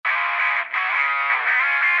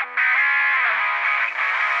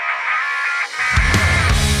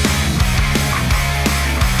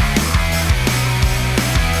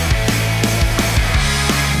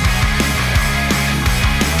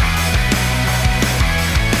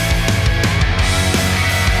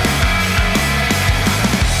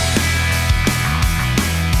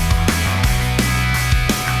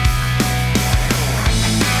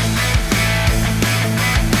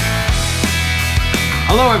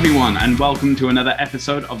everyone, and welcome to another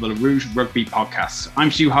episode of the Le Rouge Rugby Podcast. I'm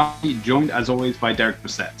Stu Hardy, joined as always by Derek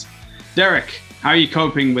Brissett. Derek, how are you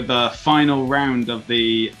coping with the final round of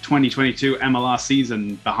the 2022 MLR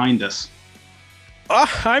season behind us?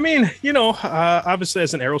 Obviously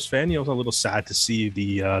as an Arrows fan, I was a little sad to see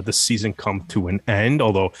the season come to an end.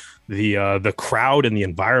 Although the crowd and the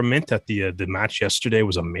environment at the match yesterday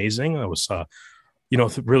was amazing. It was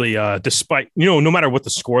really despite no matter what the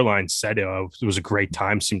scoreline said, it was a great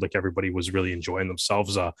time. Seemed like everybody was really enjoying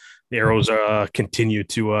themselves. The Arrows continue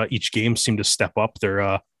to each game seem to step up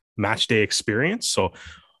their match day experience. So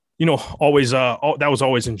always that was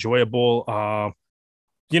always enjoyable.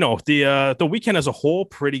 The weekend as a whole,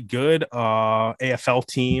 pretty good. AFL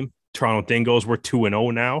team, Toronto Dingoes, we're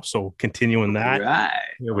 2-0 now, so continuing that. Right.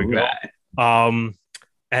 Here we go. And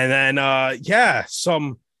then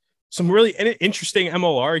some really interesting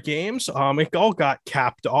MLR games. It all got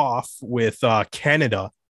capped off with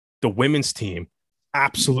Canada, the women's team,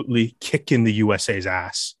 absolutely kicking the USA's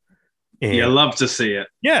ass. And you love to see it.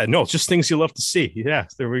 Yeah, no, just things you love to see. Yeah,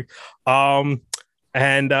 there we so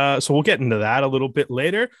we'll get into that a little bit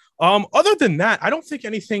later. Other than that, I don't think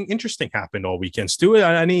anything interesting happened all weekend. Stu,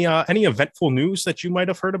 any eventful news that you might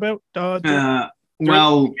have heard about? Because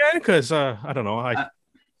I don't know. I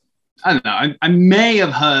don't know. I may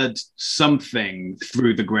have heard something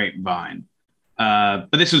through the grapevine, but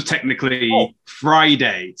this was technically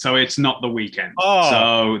Friday, so it's not the weekend.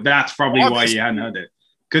 So that's probably why you hadn't heard it,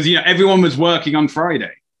 because everyone was working on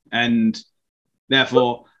Friday, and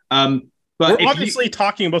therefore. But we're obviously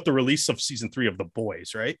talking about the release of season 3 of The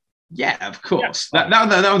Boys, right? Yeah, of course. Yeah.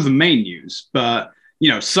 That was the main news. But,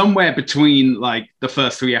 somewhere between like the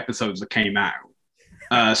first 3 episodes that came out,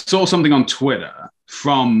 saw something on Twitter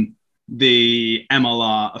from the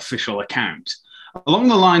MLR official account along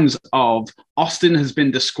the lines of Austin has been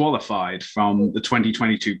disqualified from the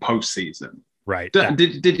 2022 postseason. Right.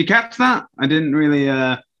 Did you catch that? I didn't really.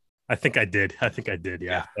 I think I did.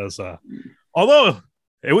 Yeah. That was, although.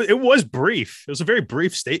 It was brief. It was a very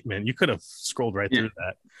brief statement. You could have scrolled right through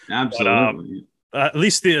that. Absolutely. But, at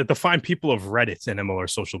least the fine people of Reddit and MLR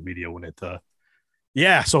social media when it.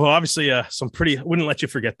 So obviously wouldn't let you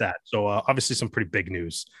forget that. So obviously some pretty big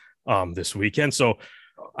news this weekend. So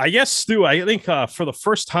I guess, Stu, I think for the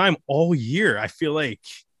first time all year, I feel like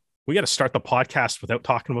we got to start the podcast without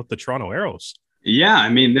talking about the Toronto Arrows. Yeah, I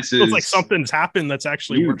mean, this is like something's happened that's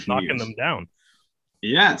actually worth knocking them down.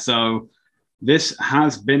 Yeah, so. This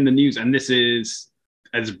has been the news, and this is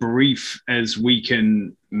as brief as we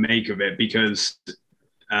can make of it, because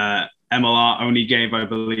MLR only gave, I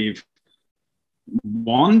believe,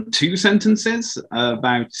 1-2 sentences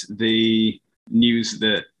about the news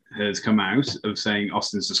that has come out of saying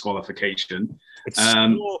Austin's disqualification. It's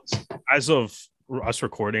still, as of us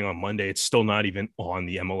recording on Monday, it's still not even on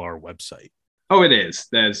the MLR website. Oh, it is.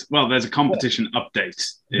 There's a competition update.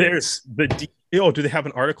 There's do they have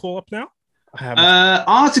an article up now?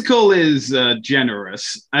 Article is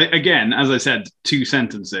generous. Again, as I said, 2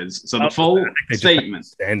 sentences. So the full statement.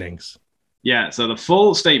 Standings. Yeah, so the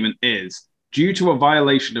full statement is, due to a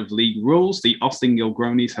violation of league rules, the Austin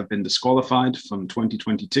Gilgronis have been disqualified from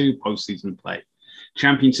 2022 postseason play.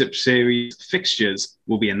 Championship Series fixtures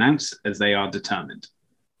will be announced as they are determined.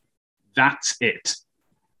 That's it.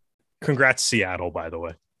 Congrats, Seattle, by the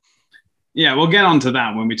way. Yeah, we'll get on to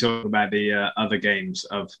that when we talk about the other games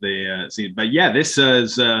of the season. But yeah, this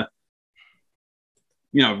has,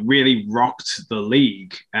 really rocked the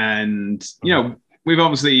league. And, we've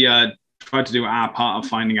obviously tried to do our part of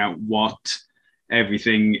finding out what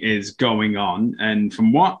everything is going on. And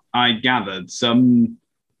from what I gathered, some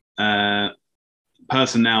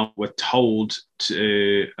personnel were told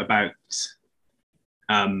about...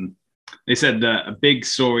 They said that a big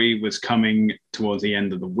story was coming towards the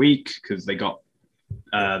end of the week because they got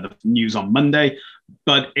the news on Monday,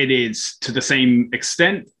 but it is to the same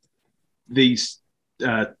extent these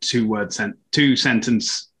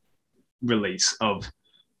 2-sentence release of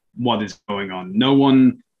what is going on. No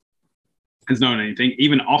one has known anything.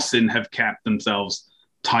 Even Austin have kept themselves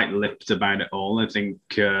tight-lipped about it all. I think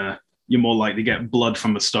you're more likely to get blood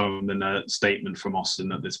from a stone than a statement from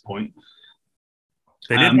Austin at this point.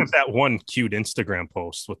 They did have that one cute Instagram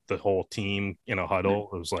post with the whole team in a huddle.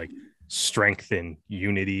 It was like strength and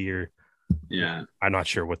unity, or I'm not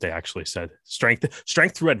sure what they actually said. Strength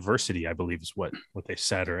through adversity, I believe, is what they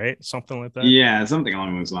said, right? Something like that. Yeah, something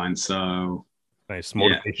along those lines. So nice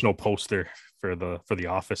motivational poster for the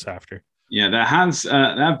office after. Yeah, there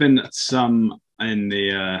have been some in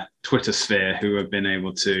the Twitter sphere who have been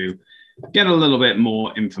able to get a little bit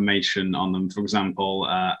more information on them. For example,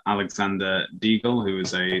 Alexander Deagle, who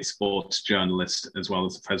is a sports journalist as well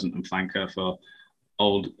as the president and flanker for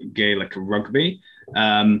Old Gaelic Rugby,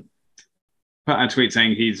 put out a tweet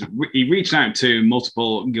saying he reached out to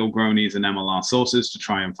multiple Gilgronis and MLR sources to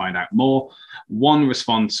try and find out more. One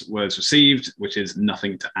response was received, which is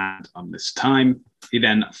nothing to add on this time. He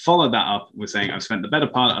then followed that up with saying, I've spent the better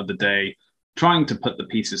part of the day trying to put the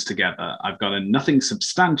pieces together. I've got nothing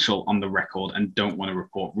substantial on the record and don't want to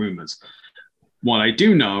report rumors. What I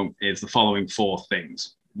do know is the following 4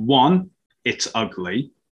 things. 1, it's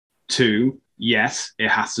ugly. 2, yes, it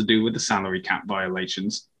has to do with the salary cap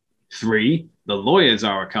violations. 3, the lawyers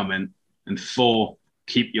are coming. And 4,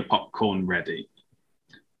 keep your popcorn ready.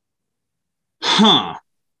 Huh.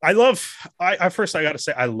 I got to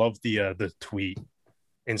say, I love the tweet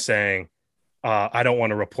in saying, I don't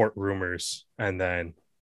want to report rumors. And then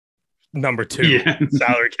number 2,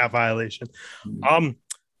 salary cap violation.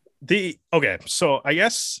 So I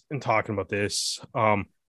guess in talking about this,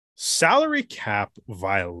 salary cap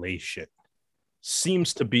violation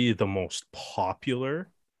seems to be the most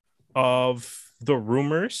popular of the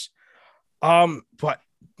rumors. But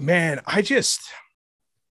man,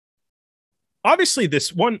 obviously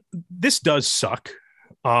this does suck.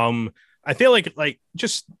 I feel like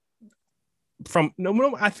just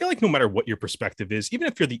I feel like no matter what your perspective is, even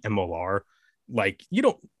if you're the MLR, like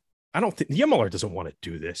I don't think the MLR doesn't want to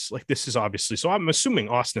do this. Like this is obviously, so I'm assuming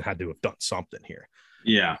Austin had to have done something here.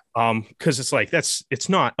 Yeah. Because it's like it's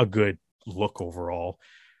not a good look overall.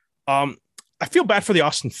 I feel bad for the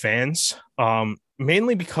Austin fans,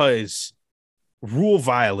 mainly because rule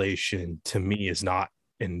violation to me is not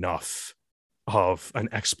enough of an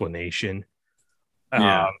explanation.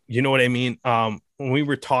 You know what I mean? When we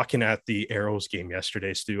were talking at the Arrows game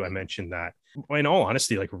yesterday, Stu, I mentioned that. In all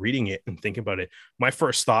honesty, like reading it and thinking about it, my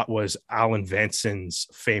first thought was Alan Vanson's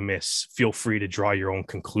famous "Feel free to draw your own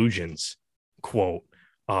conclusions" quote,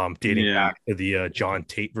 dating back to the John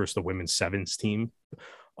Tate versus the women's sevens team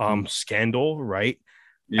scandal, right?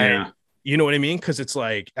 Yeah. And you know what I mean? Because it's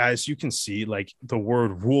like, as you can see, like the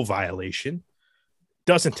word rule violation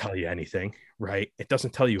doesn't tell you anything, right? It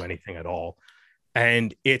doesn't tell you anything at all.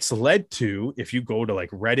 And it's led to, if you go to like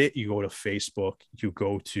Reddit, you go to Facebook, you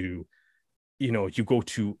go to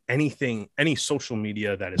anything, any social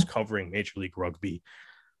media that is covering Major League Rugby,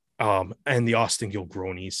 and the Austin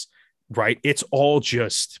Gilgronis, right? It's all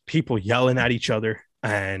just people yelling at each other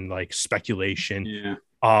and like speculation,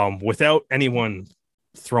 without anyone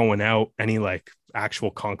throwing out any like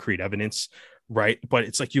actual concrete evidence, right? But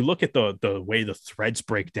it's like you look at the way the threads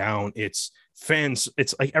break down, it's fans,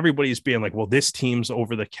 it's like everybody's being like, well, this team's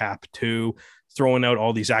over the cap too, throwing out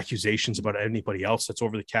all these accusations about anybody else that's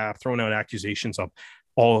over the cap, throwing out accusations of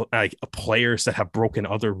all like players that have broken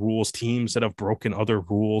other rules, teams that have broken other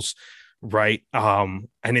rules, right? And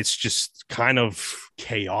it's just kind of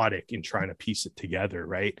chaotic in trying to piece it together,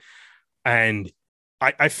 right? And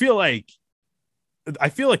I feel like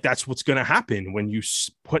that's what's going to happen when you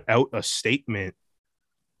put out a statement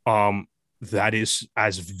that is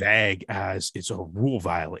as vague as it's a rule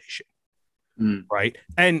violation, right?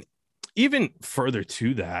 And even further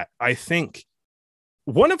to that, I think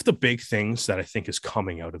one of the big things that I think is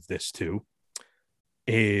coming out of this too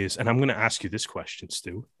is, and I'm going to ask you this question,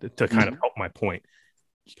 Stu, to kind of help my point,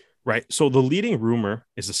 right? So the leading rumor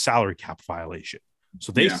is a salary cap violation.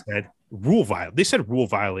 So they said rule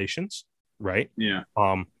violations, right? Yeah.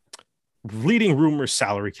 Leading rumors,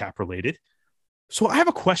 salary cap related. So I have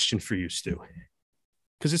a question for you, Stu,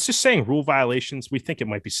 because it's just saying rule violations. We think it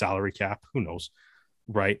might be salary cap. Who knows,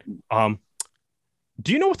 right?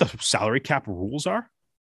 Do you know what the salary cap rules are?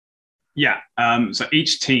 Yeah. So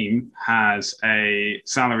each team has a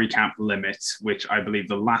salary cap limit, which I believe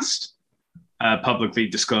the last publicly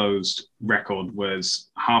disclosed record was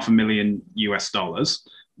 $500,000 US.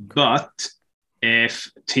 But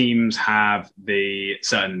if teams have the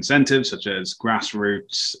certain incentives, such as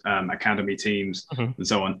grassroots, academy teams, and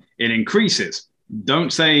so on, it increases.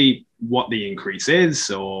 Don't say what the increase is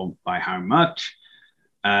or by how much,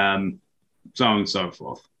 so on and so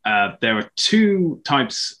forth. There are 2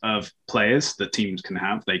 types of players that teams can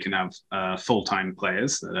have. They can have full-time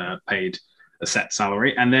players that are paid a set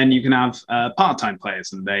salary, and then you can have part-time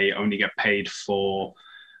players, and they only get paid for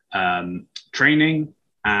training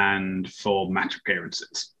and for match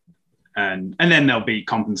appearances, and then they'll be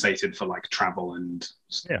compensated for like travel and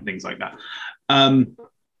things like that.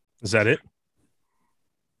 Is that it?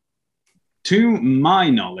 To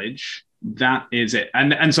my knowledge, that is it.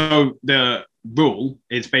 And so the rule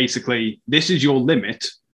is basically, this is your limit.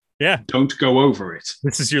 Yeah. Don't go over it.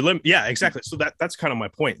 This is your limit. Yeah, exactly. So that's kind of my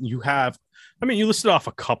point. You have, I mean, you listed off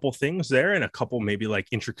a couple things there and a couple maybe like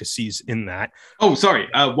intricacies in that. Oh, sorry.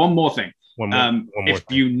 One more thing. One more if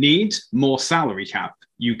thing. you need more salary cap,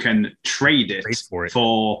 you can trade it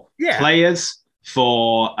for Yeah. players,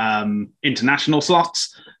 for international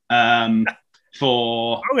slots,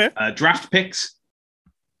 for draft picks.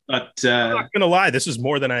 But I'm not gonna lie, this is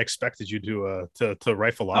more than I expected you to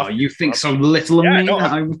rifle off. Oh, you think so little of me?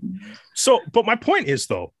 No, so, but my point is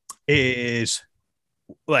though, is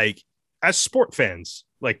like as sport fans,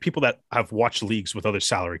 like people that have watched leagues with other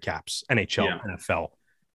salary caps, NHL, NFL,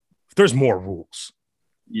 there's more rules.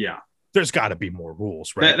 Yeah. There's got to be more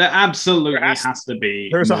rules, right? There absolutely has to be.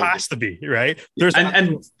 There's has to be, right? There's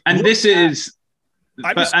and this is,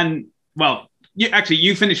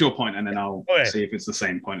 you finish your point, and then I'll see if it's the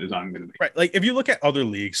same point as I'm going to be. Right, like if you look at other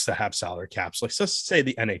leagues that have salary caps, like let's say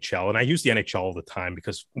the NHL, and I use the NHL all the time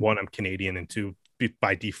because one, I'm Canadian, and two,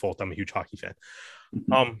 by default, I'm a huge hockey fan.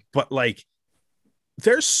 Mm-hmm. But like,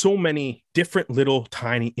 there's so many different little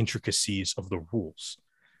tiny intricacies of the rules.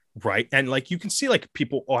 Right. And like you can see like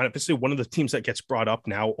people on obviously one of the teams that gets brought up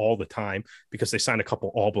now all the time because they signed a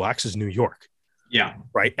couple All Blacks is New York. Yeah.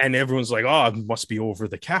 Right. And everyone's like, oh, it must be over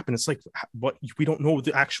the cap. And it's like, but we don't know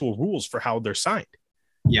the actual rules for how they're signed.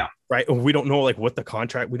 Yeah. Right. And we don't know like what the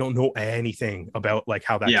contract, we don't know anything about like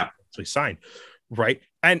how that's actually signed. Right.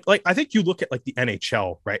 And like I think you look at like the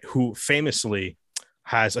NHL, right, who famously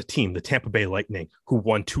has a team, the Tampa Bay Lightning, who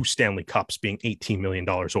won 2 Stanley Cups being $18 million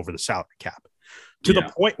over the salary cap. To the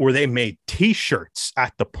point where they made T-shirts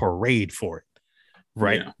at the parade for it,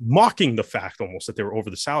 right? Yeah. Mocking the fact almost that they were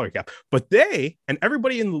over the salary cap. But they, and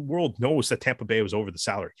everybody in the world knows that Tampa Bay was over the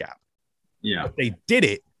salary cap. Yeah. But they did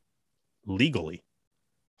it legally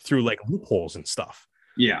through like loopholes and stuff.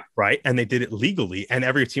 Yeah. Right. And they did it legally. And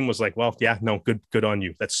every team was like, well, yeah, no, good on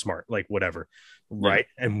you. That's smart. Like whatever. Right.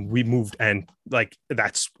 Yeah. And we moved and like,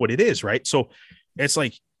 that's what it is. Right. So it's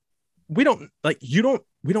like, we don't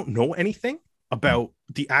know anything about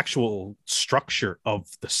the actual structure of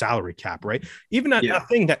the salary cap, right? Even a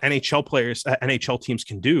thing that NHL teams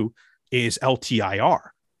can do is LTIR,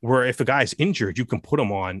 where if a guy's injured, you can put them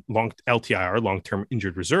on LTIR, long-term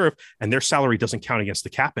injured reserve, and their salary doesn't count against the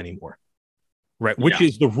cap anymore, right? Which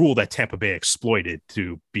is the rule that Tampa Bay exploited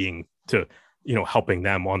helping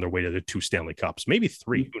them on their way to the 2 Stanley Cups, maybe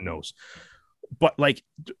 3, who knows? But like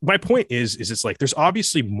my point is it's like there's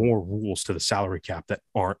obviously more rules to the salary cap that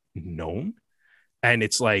aren't known. And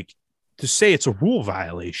it's like to say it's a rule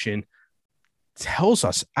violation tells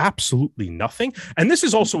us absolutely nothing. And this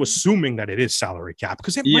is also assuming that it is salary cap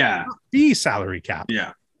because it might not be salary cap.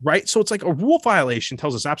 Yeah. Right. So it's like a rule violation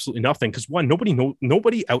tells us absolutely nothing because one,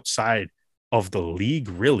 nobody outside of the league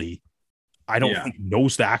really, I don't think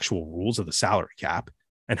knows the actual rules of the salary cap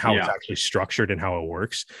and how it's actually structured and how it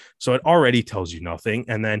works. So it already tells you nothing.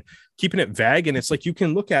 And then keeping it vague. And it's like, you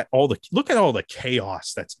can look at all the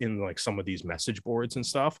chaos that's in like some of these message boards and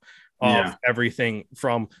stuff of everything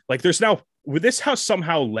from like, there's now with this house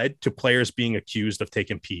somehow led to players being accused of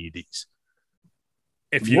taking PEDs.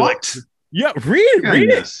 If you read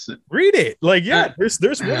it. Like,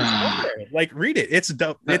 there's one there. Like, read it. It's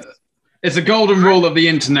a golden rule of the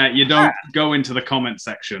internet. You don't go into the comment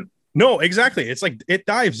section. No, exactly. It's like it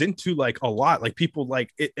dives into like a lot, like people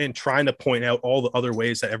like it and trying to point out all the other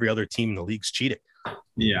ways that every other team in the league's cheating.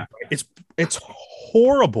 Yeah, it's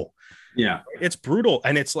horrible. Yeah, it's brutal,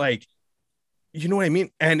 and it's like, you know what I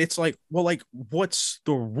mean. And it's like, well, like, what's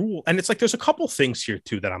the rule? And it's like, there's a couple things here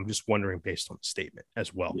too that I'm just wondering based on the statement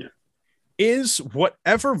as well. Yeah. Is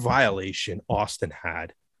whatever violation Austin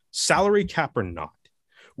had, salary cap or not,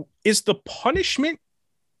 is the punishment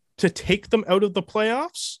to take them out of the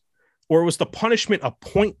playoffs? Or was the punishment a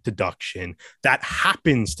point deduction that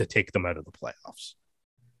happens to take them out of the playoffs?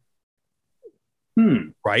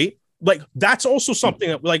 Right? Like, that's also something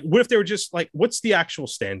that, like, what if they were just like, what's the actual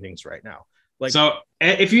standings right now? Like, so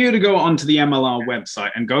if you were to go onto the MLR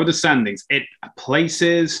website and go to standings, it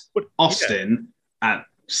places Austin at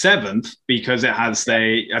 7th because it has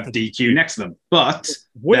a DQ next to them. But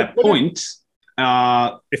their points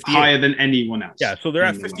are higher than anyone else. Yeah, so they're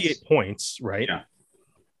at 58 points, right? Yeah.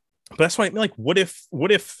 But that's why, like, what if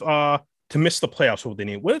to miss the playoffs, what would they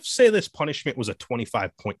need? What if, say, this punishment was a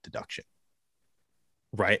 25-point deduction,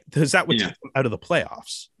 right? Because that would take them out of the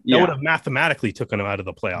playoffs. That would have mathematically taken them out of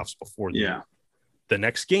the playoffs before the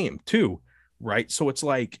next game, too, right? So it's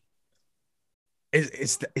like,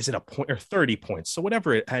 is it a point or 30 points? So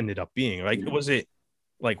whatever it ended up being, like, was it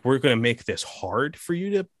like, we're going to make this hard for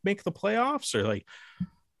you to make the playoffs, or like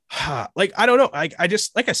I don't know. I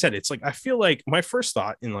just, like I said, it's like, I feel like my first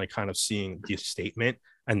thought in like kind of seeing the statement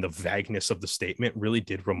and the vagueness of the statement really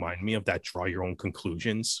did remind me of that draw your own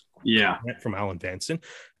conclusions from Alan Vanson.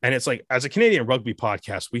 And it's like, as a Canadian rugby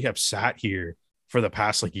podcast, we have sat here for the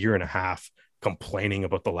past like year and a half complaining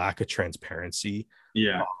about the lack of transparency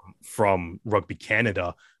from Rugby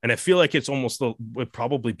Canada. And I feel like it's almost would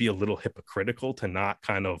probably be a little hypocritical to not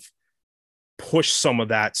kind of push some of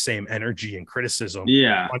that same energy and criticism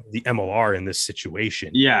on the MLR in this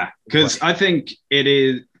situation. Yeah, because I think it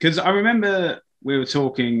is, because I remember we were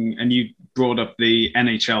talking and you brought up the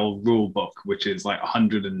NHL rule book, which is like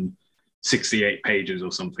 168 pages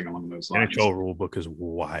or something along those lines. NHL rule book is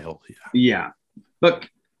wild. Yeah. Look,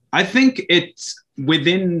 I think it's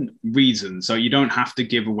within reason. So you don't have to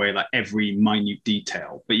give away like every minute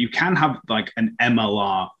detail, but you can have like an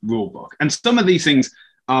MLR rule book. And some of these things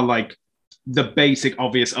are like the basic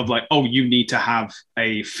obvious of like, oh, you need to have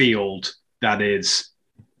a field that is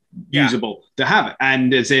usable to have it.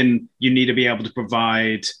 And as in, you need to be able to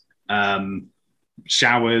provide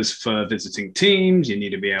showers for visiting teams. You need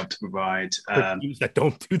to be able to provide teams that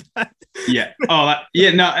don't do that.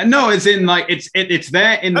 No, it's in like it's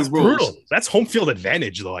there in the rules. Brutal. That's home field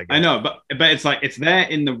advantage though. I know, but it's like it's there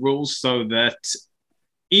in the rules so that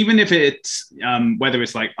even if it's whether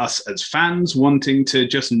it's like us as fans wanting to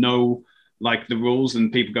just know like the rules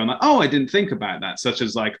and people going like, oh, I didn't think about that, such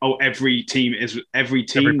as like, oh, every team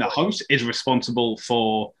the host is responsible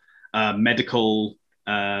for medical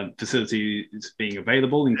facilities being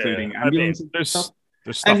available, including ambulances. There's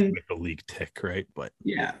stuff with the league tick, right? But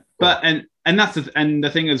and that's the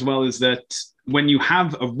thing as well is that when you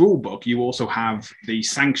have a rule book, you also have the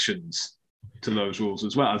sanctions to those rules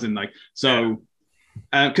as well, as in like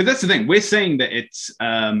because that's the thing, we're saying that it's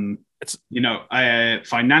a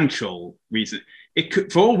financial reason. It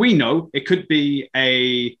could, for all we know, it could be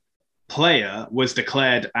a player was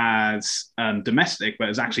declared as domestic, but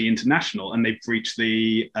is actually international, and they've breached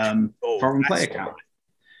the foreign player count.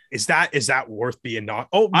 Is that worth being not?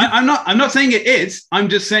 I'm not saying it is. I'm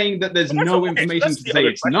just saying that there's no information to say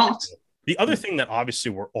it's not. The other thing that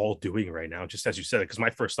obviously we're all doing right now, just as you said it, because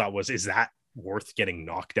my first thought was, is that worth getting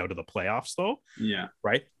knocked out of the playoffs though? Yeah.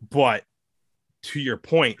 Right. But to your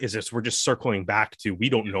point, is this we're just circling back to we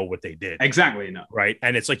don't know what they did. Exactly. No. Right.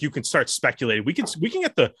 And it's like you can start speculating. We can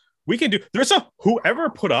get there's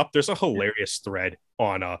a hilarious thread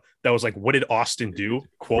on that was like, what did Austin do?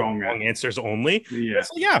 Quote, wrong answers only.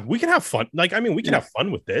 Yeah. We can have fun. Like, I mean, we can have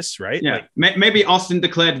fun with this, right? Yeah. Like, maybe Austin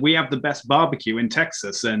declared we have the best barbecue in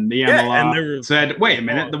Texas, and the MLR said, wait a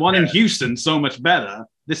minute, the one in Houston's so much better.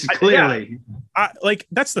 This is clearly like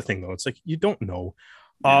that's the thing though. It's like you don't know.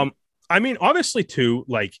 I mean, obviously too,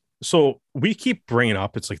 like, so we keep bringing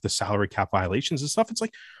up, it's like the salary cap violations and stuff. It's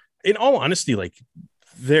like, in all honesty, like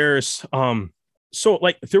there's, so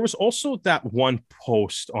like there was also that one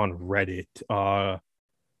post on Reddit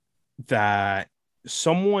that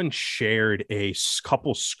someone shared a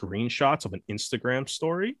couple screenshots of an Instagram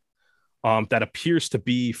story that appears to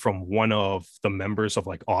be from one of the members of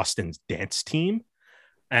like Austin's dance team.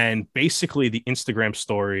 And basically the Instagram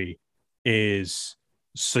story is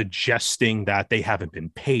suggesting that they haven't been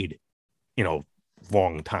paid in a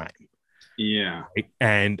long time. Yeah. Right?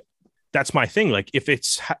 And that's my thing. Like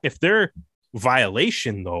if their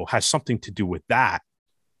violation though has something to do with that,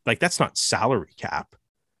 like that's not salary cap,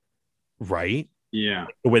 right? Yeah.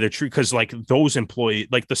 The way they're treated, because like those employees,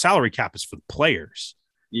 like the salary cap is for the players.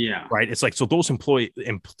 Yeah. Right. It's like, so those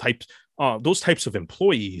those types of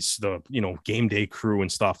employees, the, game day crew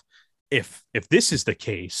and stuff, if this is the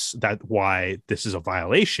case, that why this is a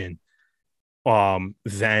violation,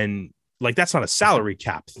 then like that's not a salary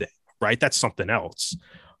cap thing, right? That's something else.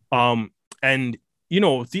 And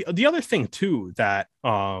the other thing too that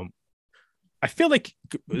I feel like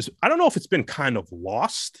I don't know if it's been kind of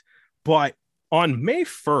lost, but on May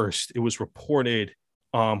 1st, it was reported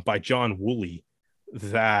by John Woolley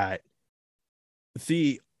that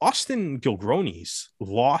the Austin Gilgronis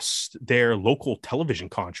lost their local television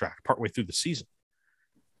contract partway through the season.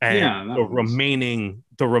 And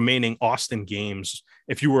the remaining Austin games,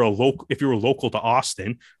 if you were local to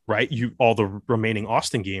Austin, right, all the remaining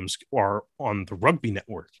Austin games are on the Rugby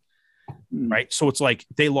Network, right? So it's like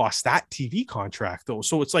they lost that TV contract though.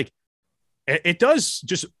 So it's like it does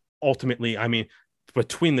just ultimately, I mean,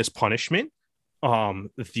 between this punishment,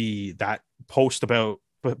 that post about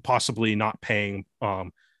possibly not paying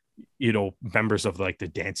members of like the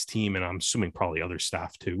dance team, and I'm assuming probably other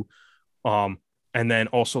staff too, and then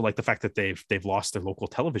also like the fact that they've lost their local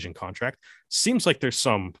television contract, seems like there's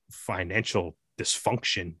some financial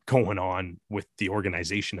dysfunction going on with the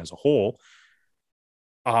organization as a whole.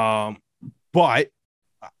 But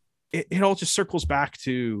it all just circles back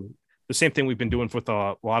to the same thing we've been doing with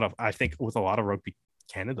a lot of, I think, with a lot of Rugby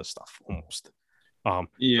Canada stuff almost.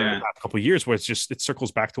 Yeah, a couple of years where it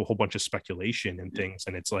circles back to a whole bunch of speculation and things,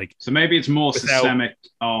 and it's like, so maybe it's more systemic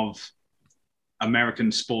of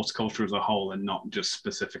American sports culture as a whole, and not just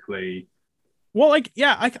specifically. Well, like,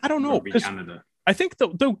 yeah, I don't know, Rugby Canada. I think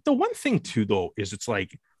the one thing too though is it's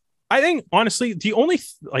like, I think honestly the only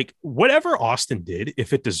like whatever Austin did,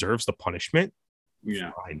 if it deserves the punishment,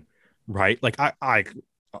 fine, right? Like I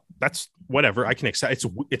that's whatever I can accept.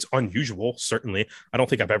 It's unusual, certainly. I don't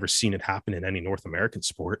think I've ever seen it happen in any North American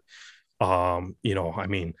sport. You know, I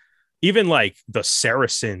mean, even like the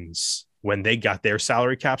Saracens, when they got their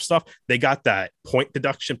salary cap stuff, they got that point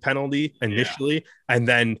deduction penalty initially, and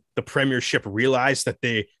then the Premiership realized that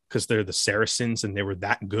because they're the Saracens and they were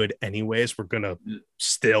that good anyways, we're gonna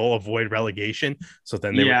still avoid relegation. So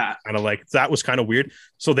then they were kind of like, that was kind of weird.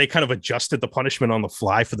 So they kind of adjusted the punishment on the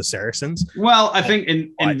fly for the Saracens. Well, I think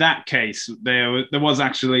in that case, there was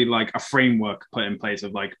actually like a framework put in place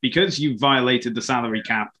of like, because you violated the salary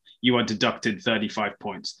cap, you are deducted 35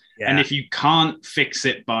 points. Yeah. And if you can't fix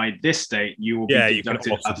it by this date, you will be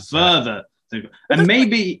deducted a further. And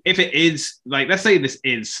maybe if it is, like, let's say this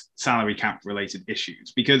is salary cap related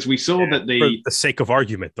issues, because we saw that for the sake of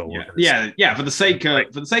argument, though. For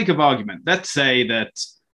the sake of argument, let's say that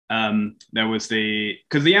there was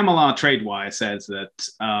because the MLR trade wire says that,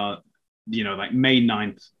 like May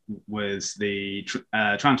 9th was the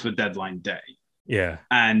transfer deadline day. Yeah.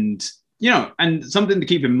 And, and something to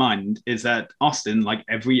keep in mind is that Austin, like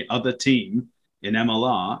every other team in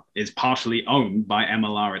MLR, is partially owned by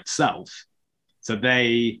MLR itself. So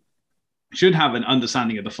they should have an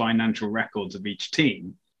understanding of the financial records of each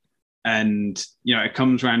team. And, it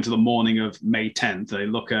comes around to the morning of May 10th. They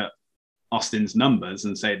look at Austin's numbers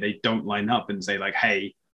and say they don't line up and say like,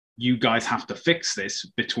 hey, you guys have to fix this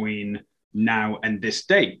between now and this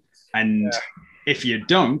date. And if you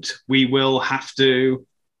don't, we will have to,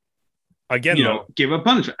 give a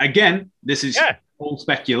punishment. Again, this is all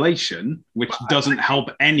speculation, which doesn't help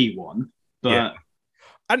anyone. But... Yeah.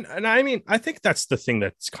 And I mean, I think that's the thing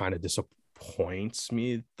that's kind of disappoints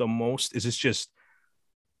me the most is it's just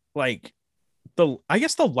like I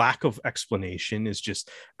guess the lack of explanation is just,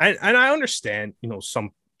 and I understand,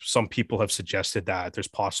 some people have suggested that there's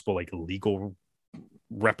possible like legal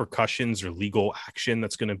repercussions or legal action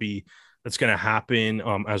that's going to happen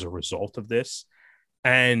as a result of this.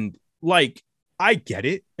 And like, I get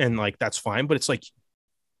it. And like, that's fine. But it's like,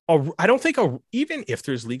 I don't think even if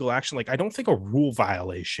there's legal action, like I don't think a rule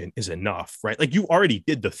violation is enough, right? Like you already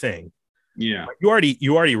did the thing. Yeah. You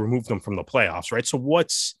already removed them from the playoffs, right? So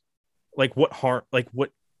what's like, what harm, like what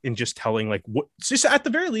in just telling, like what, just at the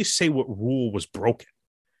very least say what rule was broken.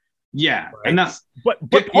 Yeah. Right? And that's, but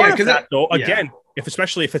part of that though, again,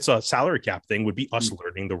 especially if it's a salary cap thing, would be us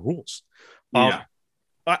learning the rules.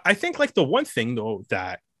 I think like the one thing though,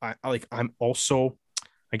 that I'm also,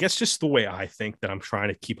 I guess just the way I think that I'm trying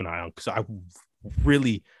to keep an eye on, because I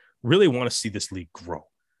really, really want to see this league grow,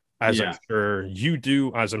 as I'm sure you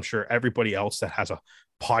do, as I'm sure everybody else that has a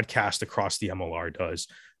podcast across the MLR does,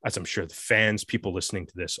 as I'm sure the fans, people listening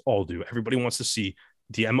to this all do. Everybody wants to see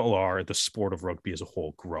the MLR, the sport of rugby as a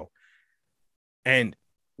whole, grow. And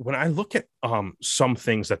when I look at some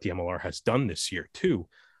things that the MLR has done this year too,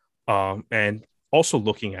 and also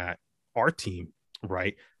looking at our team,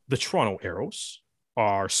 right? The Toronto Arrows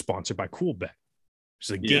are sponsored by Coolbet, which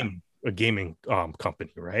is a gaming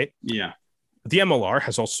company, right? Yeah. The MLR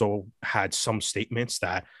has also had some statements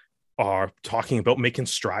that are talking about making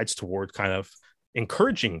strides toward kind of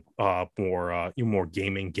encouraging more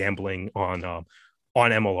gambling on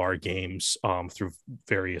MLR games through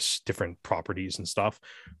various different properties and stuff,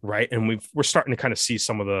 right? And we're starting to kind of see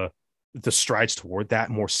some of the strides toward that,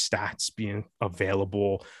 more stats being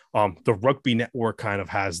available. The Rugby Network kind of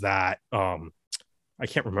has that. I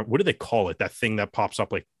can't remember, what do they call it? That thing that pops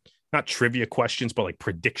up, like not trivia questions, but like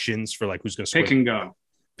predictions for like who's going to pick and go.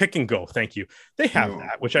 Pick and go. Thank you. They have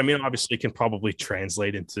that, which I mean, obviously can probably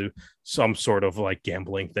translate into some sort of like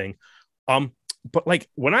gambling thing. But like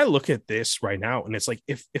when I look at this right now, and it's like,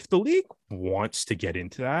 if the league wants to get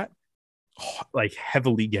into that, like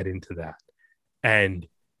heavily get into that, and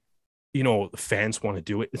the fans want to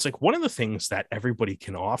do it, it's like one of the things that everybody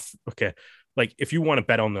can offer. Okay. Like if you want to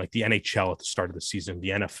bet on like the NHL at the start of the season, the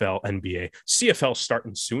NFL, NBA, CFL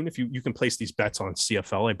starting soon. If you can place these bets on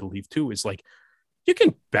CFL, I believe too, is like you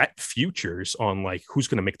can bet futures on like who's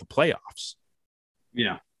going to make the playoffs.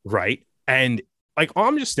 Yeah. Right. And like,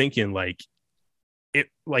 I'm just thinking like it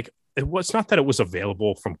was not that it was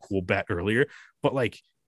available from Coolbet earlier, but like,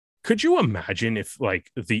 could you imagine if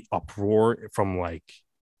like the uproar from like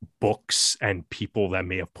books and people that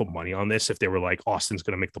may have put money on this, if they were like, Austin's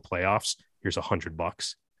going to make the playoffs, here's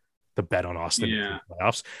 $100 to bet on Austin making the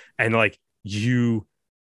playoffs. And like, you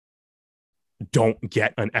don't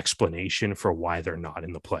get an explanation for why they're not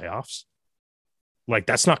in the playoffs. Like,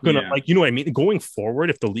 that's not going to, like, you know what I mean? Going forward,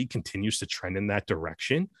 if the league continues to trend in that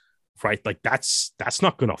direction, right? Like, that's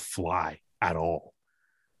not going to fly at all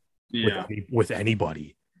with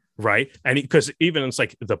anybody, right? And because even it's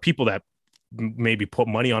like the people that maybe put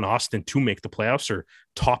money on Austin to make the playoffs or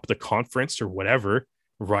top the conference or whatever,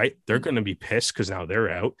 right? They're going to be pissed because now they're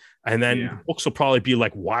out. And then books will probably be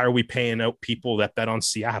like, why are we paying out people that bet on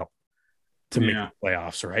Seattle to make the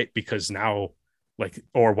playoffs, right? Because now, like,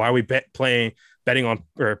 or why are we betting on,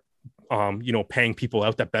 or paying people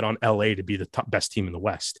out that bet on LA to be the best team in the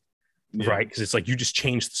West, right? Because it's like, you just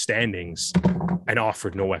changed the standings and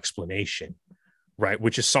offered no explanation, right?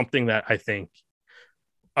 Which is something that I think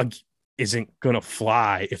isn't going to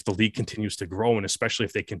fly if the league continues to grow, and especially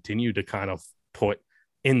if they continue to kind of put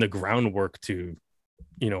in the groundwork to,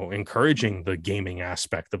 encouraging the gaming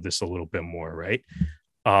aspect of this a little bit more, right?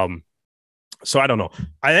 So I don't know.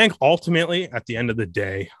 I think ultimately at the end of the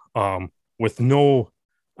day, we've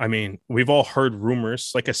all heard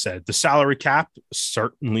rumors. Like I said, the salary cap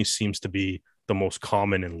certainly seems to be the most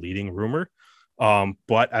common and leading rumor.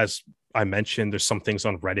 But as I mentioned, there's some things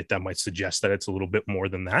on Reddit that might suggest that it's a little bit more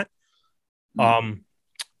than that.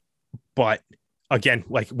 But again,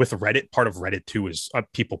 like with Reddit, part of Reddit too is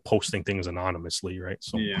people posting things anonymously, right?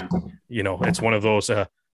 So it's one of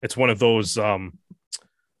those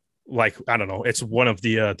like, I don't know, it's one of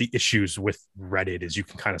the issues with Reddit is you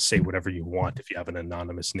can kind of say whatever you want if you have an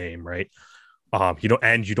anonymous name, right? And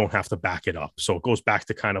you don't have to back it up. So it goes back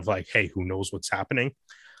to kind of like, hey, who knows what's happening?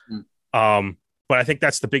 But I think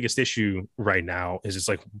that's the biggest issue right now is it's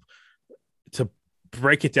like, to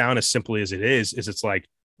break it down as simply as it is it's like,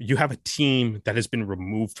 you have a team that has been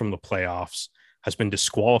removed from the playoffs, has been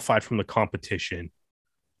disqualified from the competition,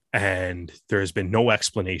 and there has been no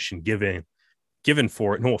explanation given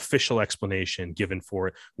for it, no official explanation given for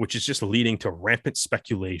it, which is just leading to rampant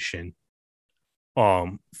speculation.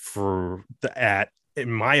 In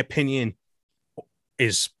my opinion,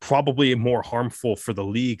 is probably more harmful for the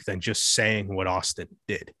league than just saying what Austin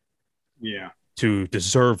did. To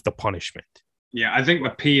deserve the punishment. I think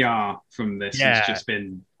the PR from this has just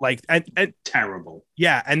been like and terrible.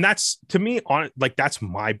 And that's, to me, I'm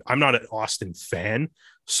not an Austin fan,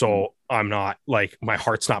 so I'm not like, my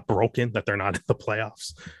heart's not broken that they're not in the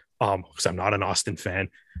playoffs, because I'm not an Austin fan.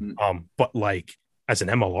 But like, as an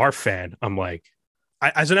MLR fan, I'm like,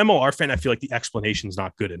 I feel like the explanation is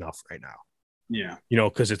not good enough right now.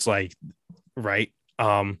 Because it's like, right.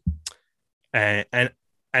 And I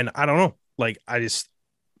don't know, like, I just,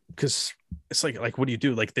 because it's like, what do you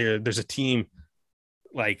do? Like, there's a team,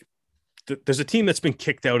 like, there's a team that's been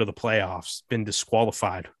kicked out of the playoffs, been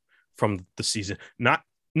disqualified from the season. Not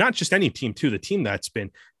just any team too. The team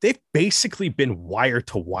they've basically been wire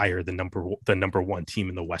to wire the number one team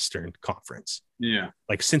in the Western Conference.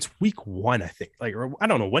 Like since week 1, I think. Like, or I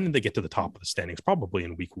don't know, when did they get to the top of the standings? Probably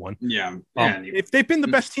in week 1. If they've been the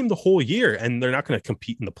best team the whole year and they're not going to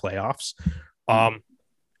compete in the playoffs,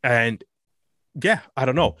 and I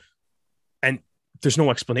don't know, and there's no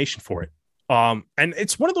explanation for it. And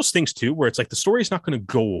it's one of those things too where it's like the story is not going to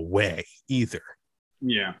go away either.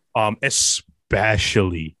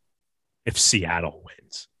 Especially if Seattle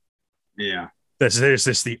wins. There's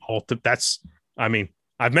this the ultimate.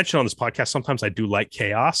 I've mentioned on this podcast, sometimes I do like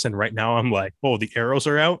chaos, and right now I'm like, oh, the arrows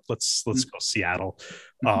are out. Let's go Seattle,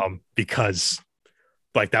 because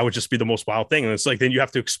like that would just be the most wild thing. And it's like, then you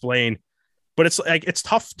have to explain. But it's like, it's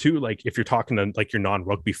tough too. Like if you're talking to like your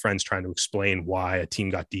non-rugby friends trying to explain why a team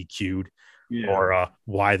got DQ'd, or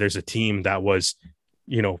why there's a team that was,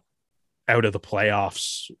 out of the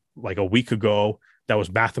playoffs like a week ago, that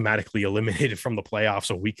was mathematically eliminated from the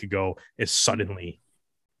playoffs a week ago, is suddenly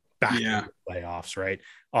back in the playoffs, right?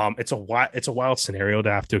 It's a wild scenario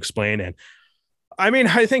to have to explain. And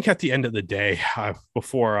I think at the end of the day, I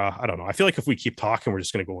don't know, I feel like if we keep talking, we're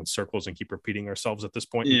just going to go in circles and keep repeating ourselves at this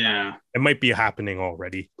point. It might be happening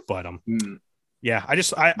already, but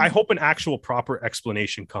I hope an actual proper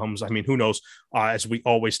explanation comes. I mean, who knows? As we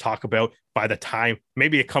always talk about, by the time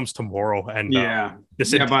maybe it comes tomorrow, and by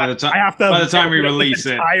the time we release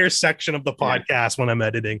it, entire section of the podcast when I'm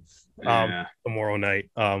editing tomorrow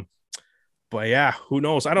night. But yeah, who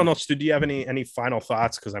knows? I don't know. Stu, do you have any final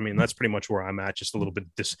thoughts? Because that's pretty much where I'm at. Just a little bit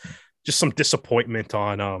just some disappointment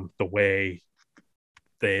on the way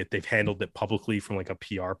they've handled it publicly from like a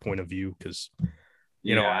PR point of view. Because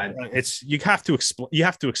you have to explain.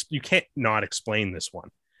 You can't not explain this one.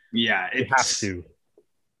 You have to.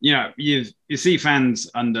 you see fans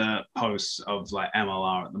under posts of like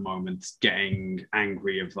MLR at the moment getting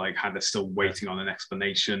angry of like how they're still waiting on an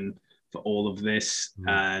explanation for all of this.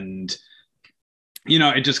 And,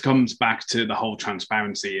 it just comes back to the whole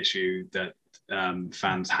transparency issue that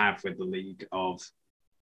fans have with the league of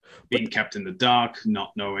being kept in the dark,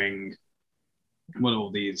 not knowing what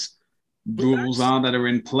all these rules are that are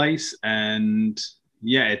in place. And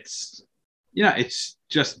it's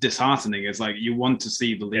just disheartening. It's like you want to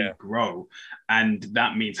see the league grow, and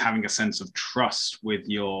that means having a sense of trust with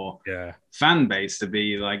your fan base to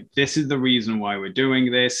be like, this is the reason why we're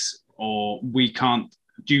doing this, or we can't,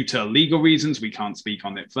 due to legal reasons, we can't speak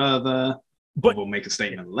on it further, but we'll make a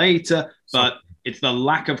statement later. But it's the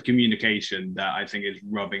lack of communication that I think is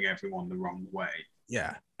rubbing everyone the wrong way.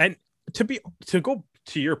 Yeah. And to go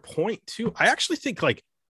to your point too, I actually think like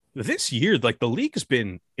this year, like the league has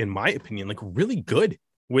been, in my opinion, like really good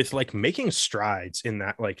with like making strides in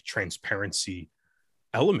that like transparency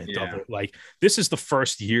element of it. Like this is the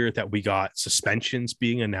first year that we got suspensions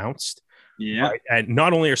being announced. Yeah. Right? And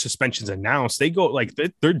not only are suspensions announced, they go like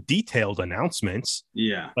they're detailed announcements.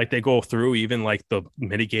 Yeah. Like they go through even like the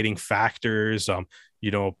mitigating factors,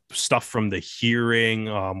 stuff from the hearing,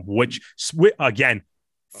 which again,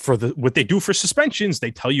 for what they do for suspensions, they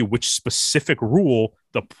tell you which specific rule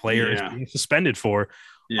the player is being suspended for.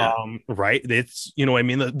 Yeah. Right. It's, I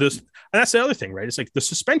mean, and that's the other thing, right? It's like the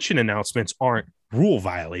suspension announcements aren't rule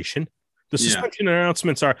violation. The suspension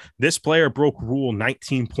announcements are this player broke rule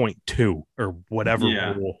 19.2 or whatever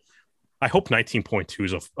rule. I hope 19.2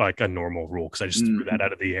 is a normal rule because I just threw that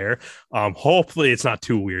out of the air. Hopefully it's not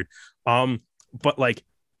too weird. But like,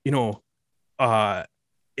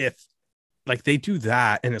 if like they do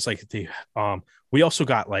that and it's like we also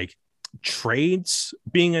got like trades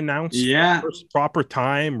being announced at the first proper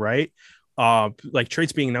time, right? Like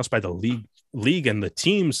trades being announced by the league and the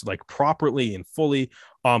teams like properly and fully.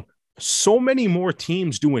 So many more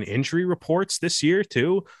teams doing injury reports this year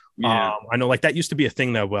too. I know like that used to be a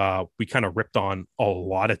thing that we kind of ripped on a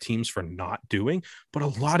lot of teams for not doing, but a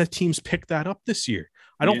lot of teams picked that up this year.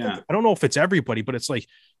 I don't know if it's everybody, but it's like,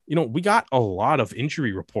 we got a lot of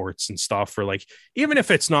injury reports and stuff for like, even if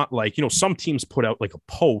it's not like, some teams put out like a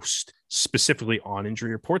post specifically on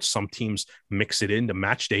injury reports. Some teams mix it into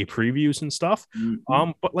match day previews and stuff.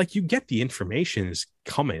 But like you get the information is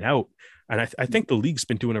coming out. And I think the league's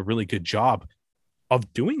been doing a really good job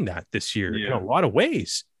of doing that this year in a lot of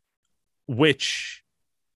ways, which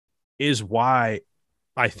is why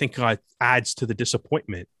I think adds to the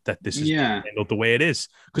disappointment that this is handled the way it is.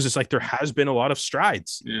 Because it's like there has been a lot of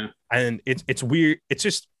strides. Yeah. And it's weird. It's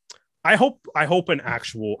just I hope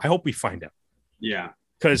we find out. Yeah.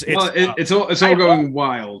 Because it's all going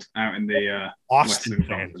wild out in the Austin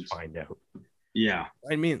fans find out. Yeah.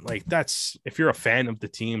 I mean, like that's if you're a fan of the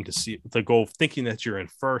team to go thinking that you're in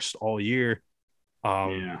first all year,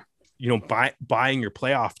 buying your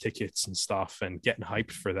playoff tickets and stuff and getting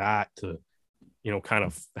hyped for that to, kind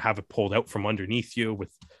of have it pulled out from underneath you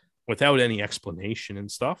without any explanation and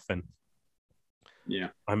stuff. And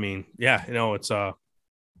I mean, it's I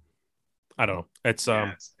don't know. It's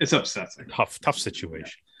upsetting. Tough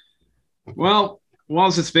situation. Well,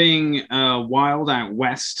 whilst it's being wild out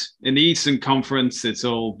west in the Eastern Conference, it's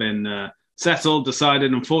all been settled,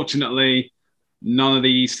 decided. Unfortunately, none of the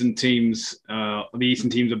Eastern teams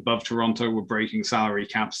above Toronto were breaking salary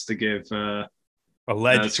caps to give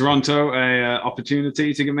Toronto a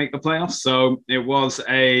opportunity to make the playoffs. So it was as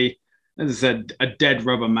I said, a dead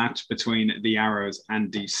rubber match between the Arrows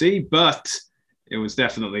and DC, but it was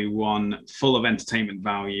definitely one full of entertainment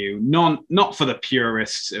value. Not for the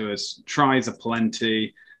purists. It was tries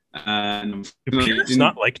aplenty. Do purists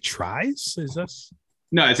not like tries? Is this?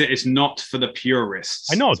 No, it's not for the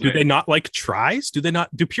purists. I know. Do they not like tries?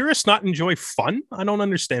 Do purists not enjoy fun? I don't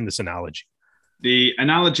understand this analogy. The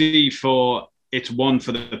analogy for it's one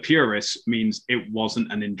for the purists means it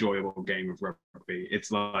wasn't an enjoyable game of rugby.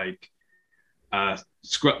 It's like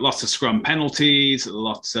lots of scrum penalties,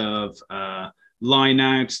 lots of line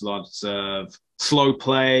outs, lots of slow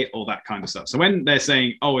play, all that kind of stuff. So when they're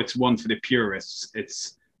saying, it's one for the purists,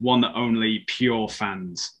 it's one that only pure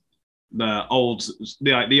fans, the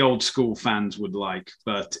old school fans would like.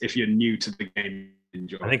 But if you're new to the game,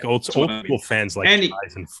 enjoy. I think old school fans like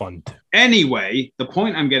tries and fun too. Anyway, the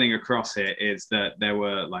point I'm getting across here is that there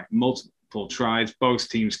were like multiple tries, both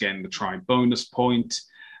teams getting the try bonus point.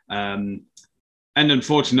 And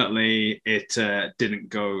unfortunately, it didn't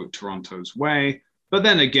go Toronto's way. But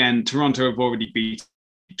then again, Toronto have already beat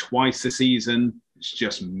twice this season. It's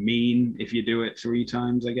just mean if you do it 3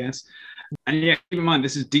 times, I guess. And keep in mind,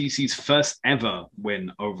 this is DC's first ever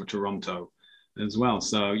win over Toronto. as well.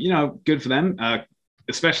 So, good for them.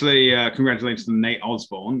 Especially congratulations to Nate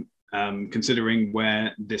Osborne, considering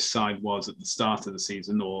where this side was at the start of the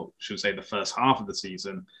season, or should I say the first half of the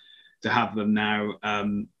season, to have them now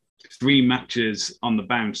 3 matches on the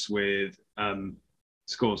bounce with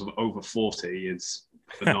scores of over 40 is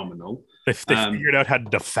phenomenal. They figured out how to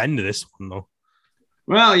defend this one, though.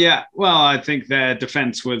 Well, yeah. Well, I think their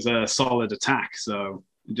defense was a solid attack, so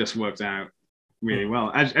it just worked out really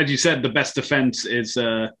well. As you said, the best defense is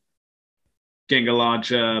getting a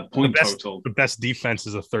large point total. The best defense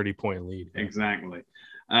is a 30-point lead. Exactly.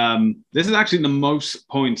 This is actually the most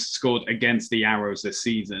points scored against the Arrows this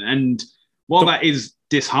season. And while that is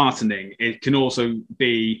disheartening, it can also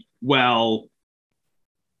be, well,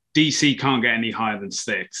 DC can't get any higher than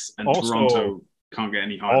 6, and also, Toronto can't get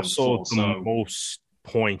any higher than 4. Also, the most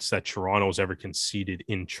points that Toronto's ever conceded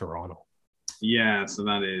in Toronto. Yeah, so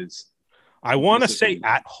that is... I want to say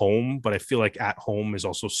at home, but I feel like at home is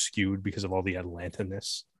also skewed because of all the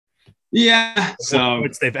Atlanta-ness. Yeah. So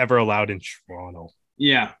points they've ever allowed in Toronto.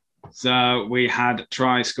 Yeah. So we had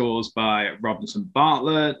try scores by Robinson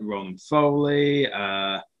Bartlett, Roland Foley,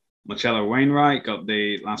 Marcello Wainwright got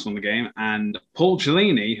the last one of the game, and Paul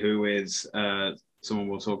Cellini, who is someone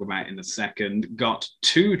we'll talk about in a second, got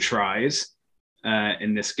 2 tries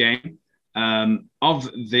in this game.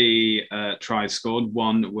 Of the tries scored,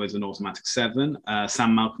 1 was an automatic 7.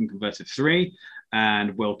 Sam Malcolm converted 3,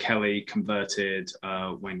 and Will Kelly converted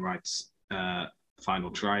Wainwright's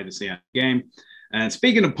final try to see out the game. And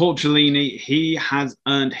speaking of Paul Cellini, he has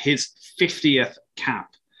earned his 50th cap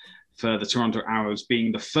for the Toronto Arrows,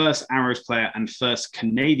 being the first Arrows player and first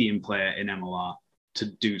Canadian player in MLR to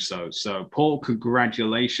do so. So, Paul,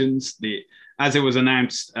 congratulations. As it was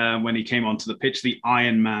announced when he came onto the pitch, the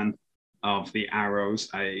Iron Man of the Arrows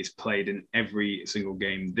is played in every single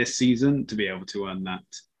game this season to be able to earn that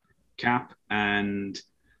cap. And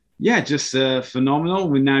yeah, just phenomenal.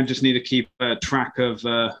 We now just need to keep track of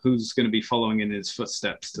who's going to be following in his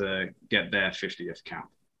footsteps to get their 50th cap.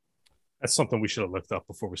 That's something we should have looked up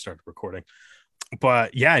before we started recording.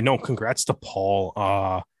 But yeah, no, congrats to Paul.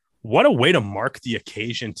 What a way to mark the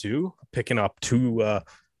occasion too, picking up two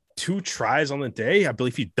tries on the day. I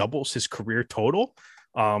believe he doubles his career total.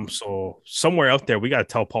 So somewhere out there, we got to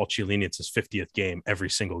tell Paul Cellini it's his 50th game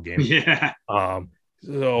every single game. Yeah.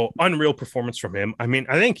 So unreal performance from him. I mean,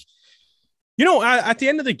 I think, at the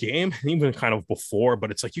end of the game, even kind of before,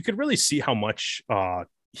 but it's like you could really see how much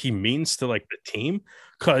he means to like the team,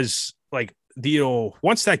 because like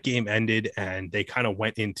once that game ended and they kind of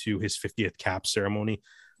went into his 50th cap ceremony,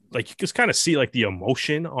 like you just kind of see like the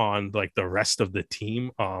emotion on like the rest of the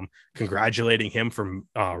team, congratulating him for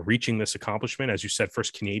reaching this accomplishment. As you said,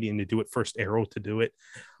 first Canadian to do it, first Arrow to do it.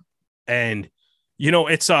 And,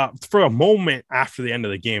 it's for a moment after the end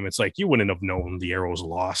of the game, it's like you wouldn't have known the Arrows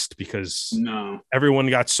lost because everyone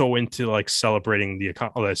got so into like celebrating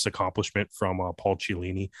this accomplishment from Paul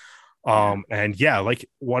Cellini. And yeah, like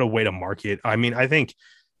what a way to mark it. I mean, I think,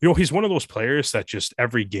 he's one of those players that just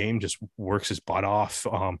every game just works his butt off.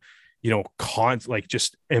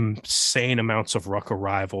 Just insane amounts of ruck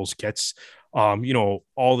arrivals, gets, all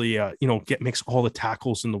the, makes all the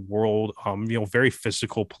tackles in the world. Very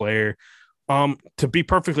physical player. To be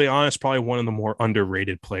perfectly honest, probably one of the more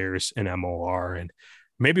underrated players in MLR, and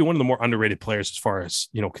maybe one of the more underrated players as far as,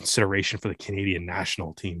 consideration for the Canadian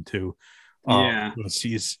national team too.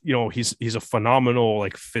 He's a phenomenal,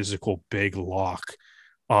 like physical, big lock.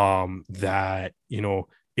 That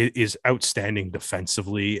is outstanding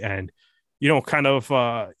defensively, and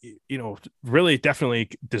really definitely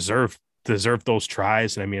deserve those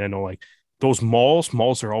tries. And I mean, I know like those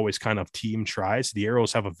mauls are always kind of team tries. The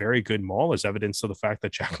Arrows have a very good maul, as evidence of the fact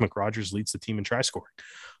that Jack McRogers leads the team in try scoring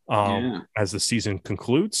as the season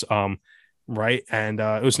concludes. Right, and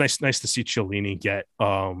it was nice to see Cellini get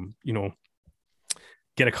a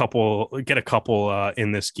couple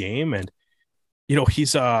in this game. And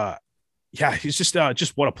he's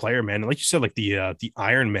just what a player, man. And like you said, like the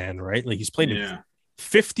Iron Man, right? Like he's played in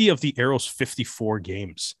 50 of the Arrows 54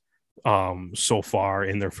 games so far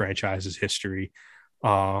in their franchise's history.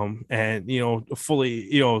 And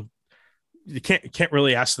fully, you can't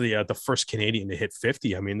really ask the first Canadian to hit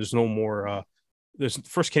 50. I mean, there's no more there's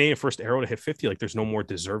first Canadian, first Arrow to hit 50. Like there's no more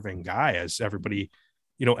deserving guy, as everybody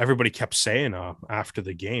kept saying after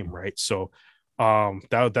the game, right? So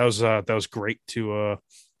that was great to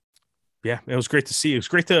it was great to see. It was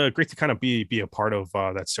great to kind of be a part of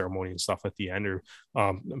that ceremony and stuff at the end, or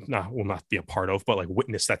not be a part of, but like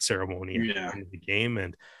witness that ceremony at the end of the game.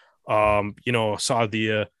 And saw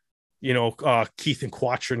the Keith and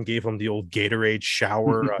Quatrin gave him the old Gatorade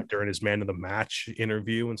shower during his man of the match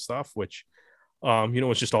interview and stuff, which You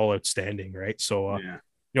know, it's just all outstanding, right? So, Yeah.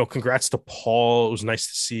 you know, congrats to Paul. It was nice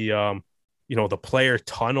to see, you know, the player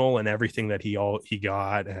tunnel and everything that he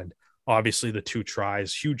got, and obviously the 2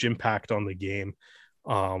 tries, huge impact on the game,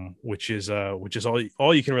 which is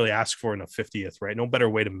all you can really ask for in a 50th, right? No better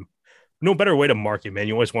way to mark it, man.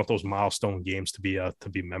 You always want those milestone games to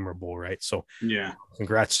be memorable, right? So, Yeah.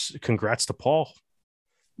 congrats to Paul.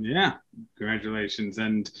 Yeah. Congratulations.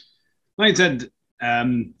 And like I said,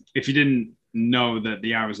 if you didn't know that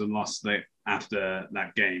the Arrows had lost after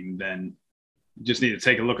that game, then you just need to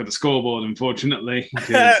take a look at the scoreboard, unfortunately.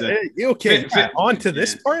 Okay, on to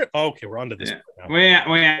this part? Oh, okay, we're on to this part now.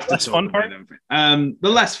 We have less fun part? The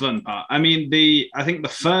less fun part. I mean, I think the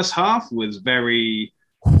first half was very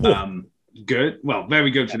good. Well, very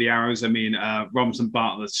good for the Arrows. I mean, Robinson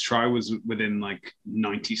Bartlett's try was within like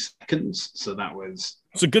 90 seconds. So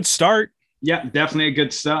it's a good start. Yeah, definitely a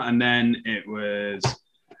good start. And then it was,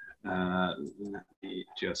 let me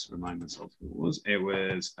just remind myself who it was. It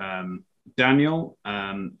was Daniel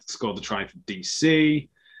scored the try for DC.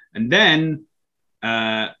 And then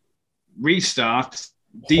restart.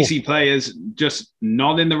 DC players just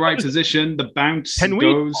not in the right position. The bounce Can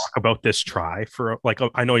we talk about this try for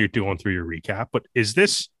I know you're doing through your recap, but is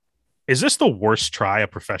this the worst try a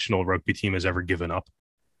professional rugby team has ever given up?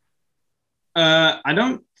 I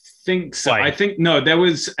don't think so. I think no, it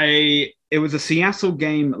was a Seattle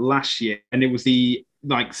game last year, and it was the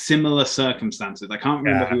similar circumstances. I can't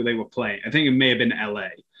remember who they were playing. I think it may have been LA,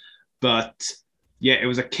 but yeah, it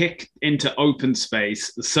was a kick into open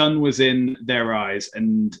space. The sun was in their eyes,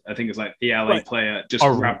 and I think it's like the LA player just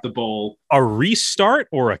grabbed the ball. A restart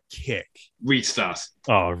or a kick? Restart.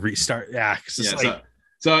 Oh, restart. Yeah.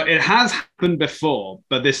 So it has happened before,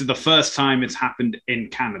 but this is the first time it's happened in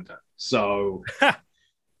Canada. So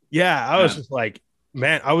yeah, I was just like,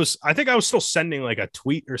 man, I think I was still sending like a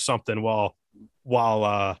tweet or something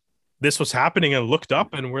while this was happening, and looked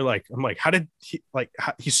up, and I'm like, how did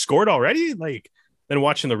he scored already? Then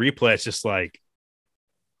watching the replay, it's just like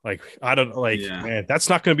I don't man, that's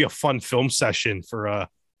not going to be a fun film session for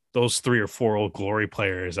those 3 or 4 Old Glory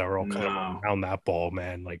players that were all kind of around that ball,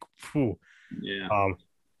 man. Whew. Yeah.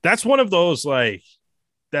 That's one of those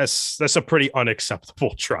that's a pretty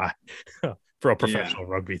unacceptable try for a professional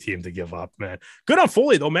rugby team to give up, man. Good on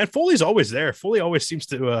Foley though, man. Foley's always there. Foley always seems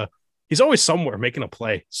to he's always somewhere making a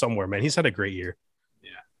play somewhere, man. He's had a great year.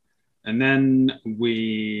 Yeah. And then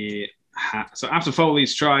so after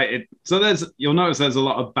Foley's try, you'll notice there's a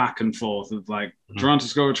lot of back and forth of Toronto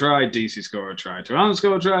score a try, DC score a try, Toronto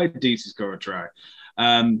score a try, DC score a try.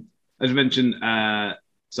 As I mentioned,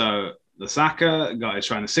 so Lasaka got his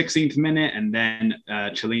try in the 16th minute, and then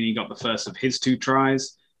Cellini got the first of his 2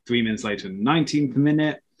 tries 3 minutes later in the 19th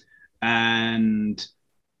minute. And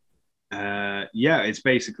it's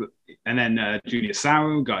basically, and then Junior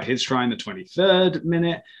Saru got his try in the 23rd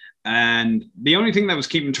minute. And the only thing that was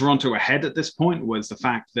keeping Toronto ahead at this point was the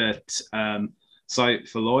fact that Sai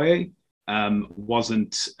Faloye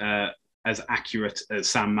wasn't as accurate as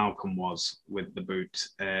Sam Malcolm was with the boot.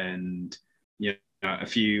 And, a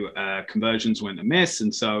few conversions went amiss.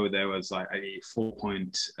 And so there was a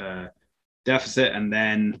 4-point deficit. And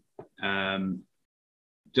then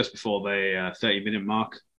just before the 30-minute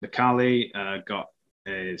mark, Bakali got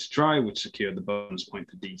his try, which secured the bonus point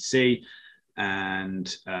for DC.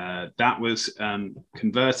 And that was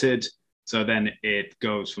converted. So then it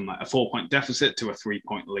goes from a 4-point deficit to a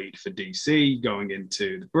 3-point lead for DC going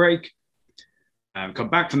into the break. Come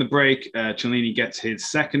back from the break, Cellini gets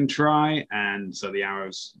his second try, and so the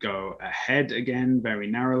Arrows go ahead again very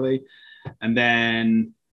narrowly. And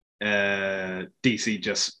then DC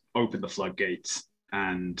just opened the floodgates,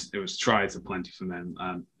 and it was tries aplenty from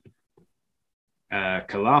them.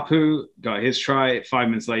 Kalapu got his try. 5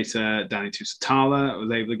 minutes later, Danny Tusitala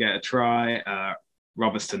was able to get a try.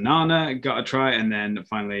 Roberts Tanana got a try. And then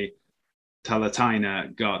finally,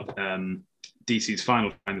 Talataina got DC's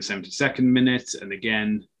final try in the 72nd minute. And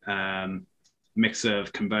again, mix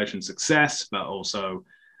of conversion success, but also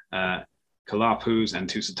Kalapu's and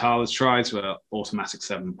Tusitala's tries were automatic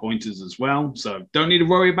 7-pointers as well. So don't need to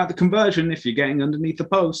worry about the conversion if you're getting underneath the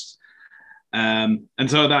post. And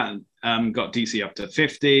so that got DC up to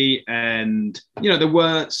 50. And, there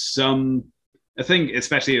were some, I think,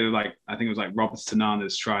 especially I think it was Roberts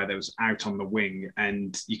Tanana's try that was out on the wing.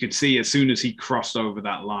 And you could see as soon as he crossed over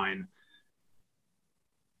that line,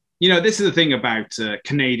 this is the thing about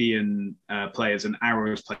Canadian players and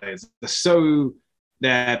Arrows players.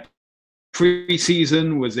 Their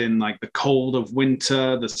preseason was in the cold of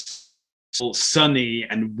winter. The still sunny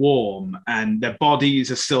and warm, and their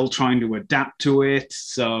bodies are still trying to adapt to it.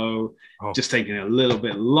 So just taking a little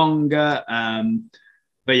bit longer.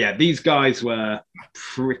 But yeah, these guys were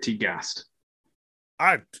pretty gassed.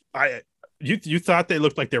 You thought they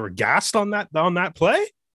looked like they were gassed on that play?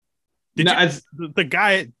 The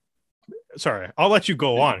guy? Sorry, I'll let you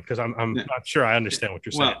go on because I'm not sure I understand what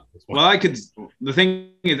you're saying. Well, I could. The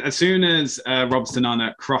thing is, as soon as Rob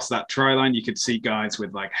Stanana crossed that try line, you could see guys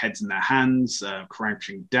with like heads in their hands,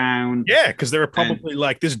 crouching down. Yeah, because they were probably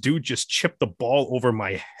like, "This dude just chipped the ball over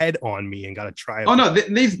my head on me and got a try." Oh no,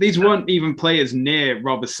 these weren't even players near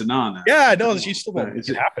Robert Stanana. Yeah, no, you still won't. It's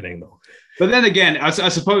happening though. But then again, I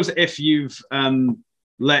suppose if you've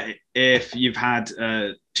had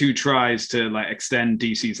 2 tries to like extend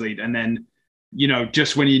DC's lead, and then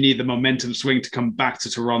just when you need the momentum swing to come back to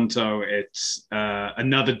Toronto, it's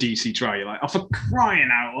another DC try. You're like, oh, for crying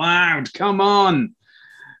out loud, come on!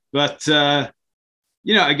 But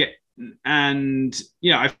again, and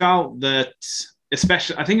I felt that,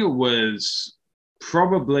 especially, I think it was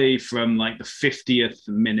probably from like the 50th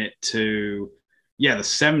minute to the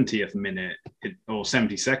 70th minute or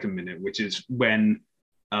 72nd minute, which is when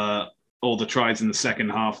all the tries in the second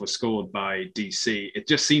half were scored by DC. It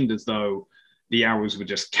just seemed as though the Arrows were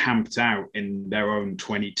just camped out in their own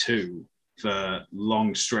 22 for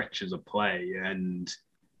long stretches of play. And,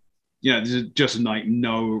 there's just like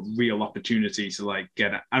no real opportunity to like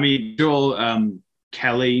get it. I mean, Joel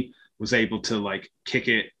Kelly was able to like kick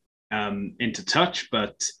it into touch,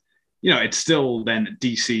 but, it's still then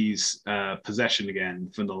DC's possession again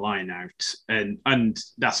from the line out. And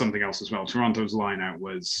that's something else as well. Toronto's line out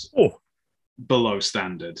was below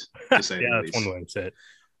standard, to say the least. That's one way to say it.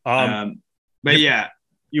 But yeah,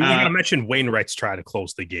 you want to mention Wainwright's try to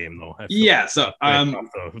close the game, though. But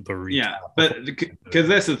because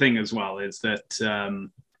that's the thing as well, is that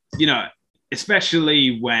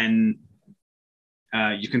especially when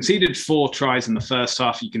you conceded 4 tries in the first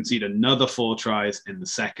half, you concede another 4 tries in the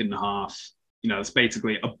second half. It's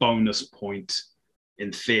basically a bonus point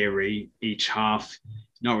in theory each half.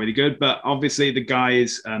 Not really good, but obviously the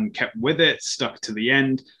guys kept with it, stuck to the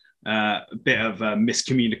end. A bit of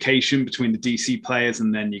miscommunication between the DC players,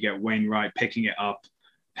 and then you get Wainwright picking it up,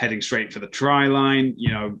 heading straight for the try line.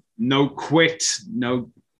 No quit,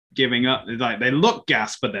 no giving up. Like, they look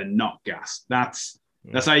gassed, but they're not gassed. That's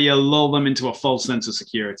how you lull them into a false sense of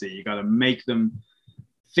security. You got to make them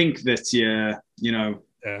think that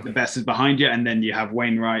the best is behind you, and then you have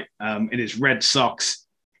Wainwright in his Red Sox.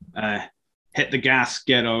 Hit the gas,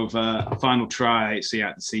 get over, final try, see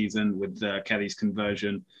out the season with Kelly's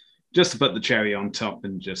conversion, just to put the cherry on top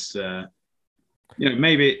and just,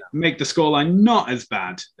 maybe make the scoreline not as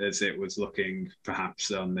bad as it was looking perhaps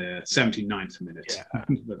on the 79th minute.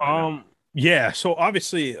 Yeah. So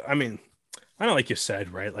obviously, I mean, I know, like you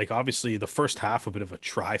said, right? Like, obviously the first half, a bit of a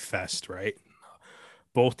try fest, right?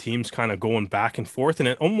 Both teams kind of going back and forth. And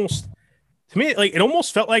it almost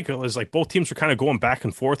felt like it was like both teams were kind of going back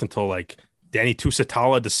and forth until like Danny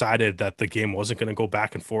Tusitala decided that the game wasn't going to go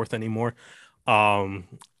back and forth anymore.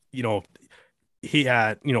 He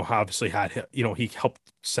had, obviously had, he helped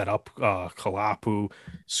set up Kalapu,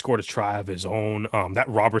 scored a try of his own. That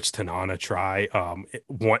Roberts Tanana try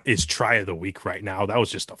is try of the week right now. That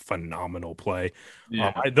was just a phenomenal play.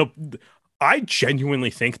 Yeah. I genuinely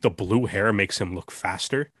think the blue hair makes him look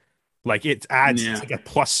faster. Like, it adds like a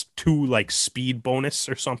 +2 like speed bonus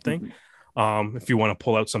or something. Mm-hmm. If you want to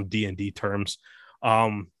pull out some D&D terms.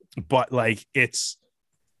 But like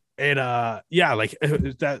that, like,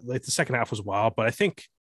 the second half was wild, but I think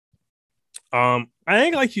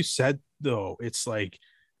like you said though, it's like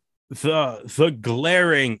the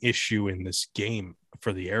glaring issue in this game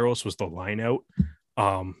for the Arrows was the line out.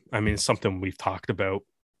 I mean, it's something we've talked about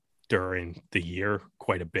during the year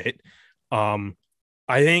quite a bit. I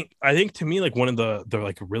think to me, like, one of the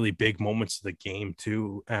like really big moments of the game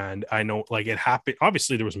too, and I know like it happened.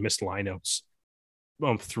 Obviously, there was missed lineouts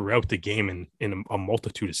throughout the game in a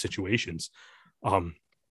multitude of situations,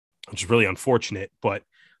 which is really unfortunate. But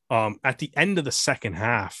at the end of the second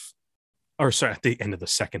half, at the end of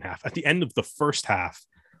the first half,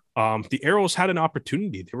 the Arrows had an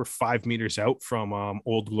opportunity. They were 5 meters out from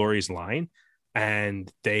Old Glory's line,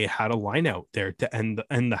 and they had a line out there to end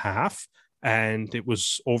the half, and it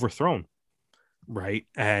was overthrown, right?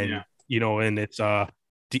 And and it's the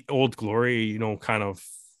Old Glory, kind of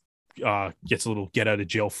gets a little get out of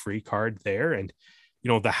jail free card there, and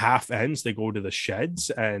the half ends, they go to the sheds,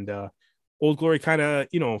 and Old Glory kind of,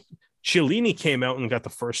 Cellini came out and got the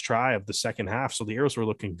first try of the second half, so the Arrows were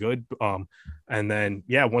looking good. And then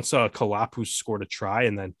once Kalapu scored a try,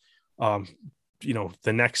 and then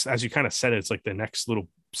the next, as you kind of said, it's like the next little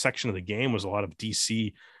section of the game was a lot of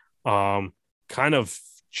DC, kind of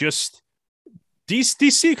just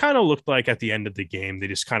DC kind of looked like at the end of the game, they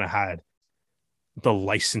just kind of had the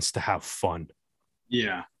license to have fun.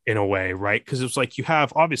 Yeah. In a way, right? Because it's like you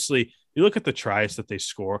have, obviously, you look at the tries that they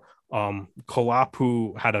score.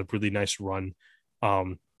 Kalapu had a really nice run.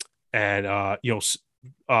 And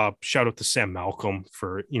shout out to Sam Malcolm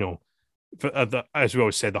for, as we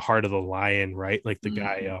always say, the heart of the lion, right? Like the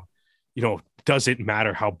guy, doesn't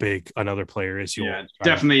matter how big another player is.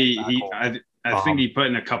 Definitely. I think he put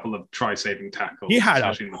in a couple of try-saving tackles. He had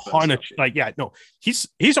a ton of he's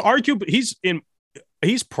arguably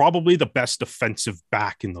he's probably the best defensive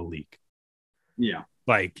back in the league. Yeah.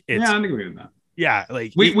 Like I agree with that. Yeah,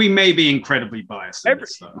 like we may be incredibly biased in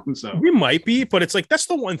this, though, so we might be, but it's like that's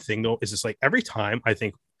the one thing though, is it's like every time I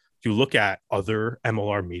think you look at other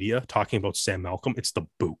MLR media talking about Sam Malcolm, it's the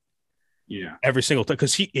boot. Yeah. Every single time,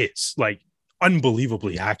 because he is like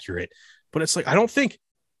unbelievably accurate. But it's like I don't think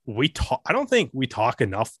we talk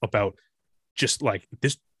enough about just like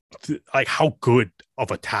this, like how good of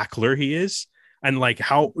a tackler he is, and like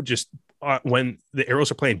how just when the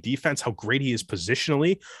Arrows are playing defense, how great he is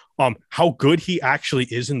positionally, how good he actually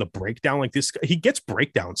is in the breakdown. Like this, he gets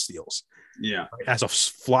breakdown steals. Yeah, right? As a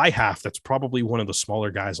fly half, that's probably one of the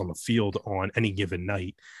smaller guys on the field on any given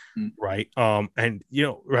night, right? And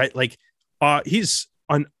right, like he's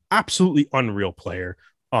an absolutely unreal player.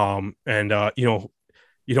 He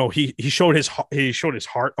showed his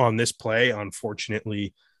heart on this play.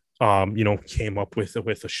 Unfortunately, came up with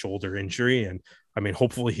a shoulder injury, and I mean,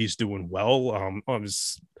 hopefully he's doing well.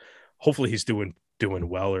 Hopefully he's doing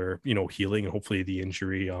well, or healing, and hopefully the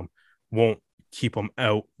injury won't keep him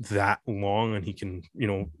out that long, and he can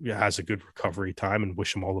has a good recovery time, and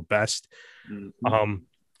wish him all the best.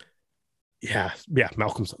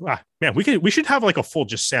 Malcolm's man. We should have like a full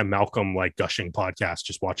just Sam Malcolm like gushing podcast,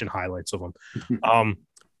 just watching highlights of him.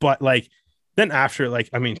 But like then after, like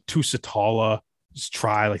I mean, Tusitala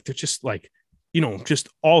try, like they're just like just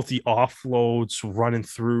all the offloads running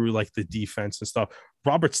through like the defense and stuff.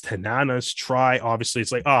 Roberts Tanana's try, obviously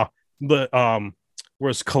it's like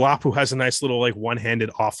whereas Kalapu has a nice little like one-handed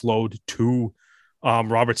offload to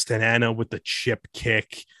Roberts Tanana with the chip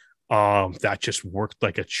kick that just worked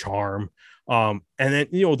like a charm. And then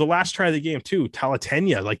the last try of the game too,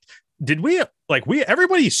 Talatenia, like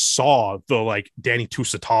everybody saw the like Danny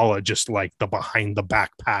Tusitala just like the behind the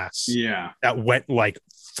back pass that went like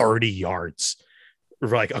 30 yards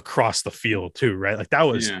like across the field too, right? Like that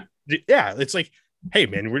was it's like, hey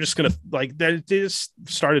man, we're just gonna like they just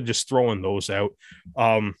started just throwing those out.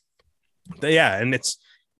 And it's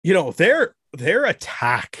their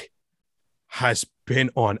attack has been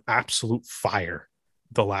on absolute fire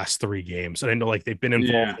the last 3 games, and I know like they've been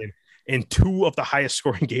involved in 2 of the highest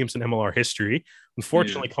scoring games in MLR history,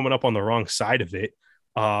 unfortunately coming up on the wrong side of it.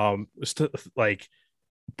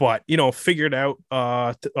 But figured out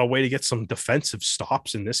a way to get some defensive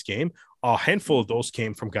stops in this game. A handful of those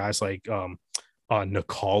came from guys like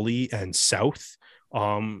Nikali and South,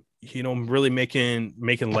 really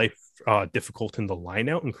making life difficult in the line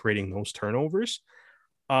out and creating those turnovers.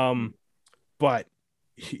 But I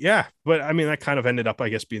mean, that kind of ended up, I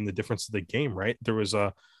guess, being the difference of the game, right? There was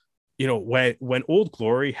when Old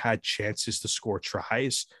Glory had chances to score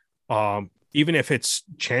tries, even if it's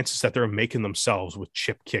chances that they're making themselves with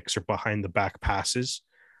chip kicks or behind the back passes,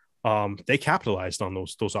 they capitalized on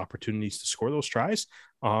those opportunities to score those tries.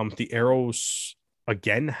 The Arrows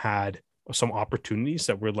again had some opportunities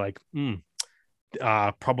that were like,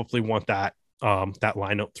 probably want that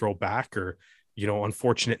lineup throwback, or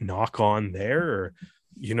unfortunate knock on there, or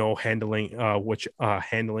handling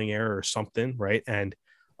error or something, right? And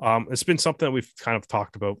it's been something that we've kind of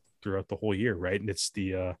talked about throughout the whole year, right? And it's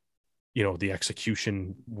the the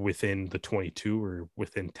execution within the 22 or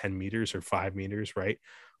within 10 meters or 5 meters, right?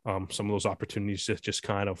 Some of those opportunities just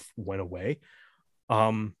kind of went away.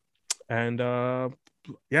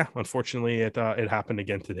 Unfortunately it happened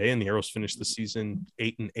again today, and the Arrows finished the season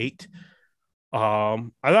 8-8. I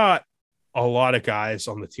thought a lot of guys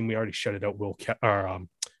on the team, we already shut it out,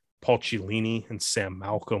 Paul Cellini and Sam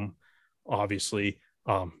Malcolm. Obviously,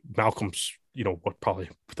 Malcolm's probably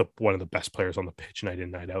one of the best players on the pitch night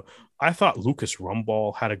in, night out. I thought Lucas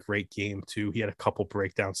Rumball had a great game too. He had a couple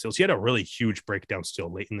breakdown steals. He had a really huge breakdown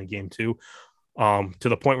steal late in the game too, to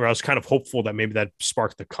the point where I was kind of hopeful that maybe that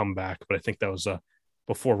sparked the comeback, but I think that was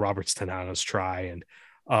before Roberts Tanana's try.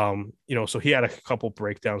 And so he had a couple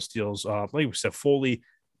breakdown steals. Like we said, Foley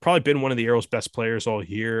probably been one of the Arrows' best players all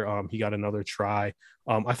year. He got another try.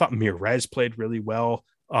 I thought Mirez played really well.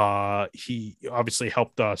 He obviously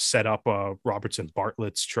helped set up Robertson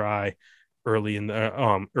Bartlett's try early in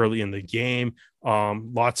the game.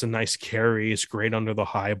 Lots of nice carries, great under the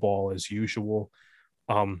high ball as usual.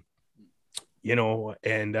 And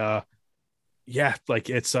yeah, like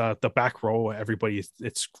it's the back row, everybody,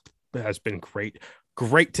 it's has been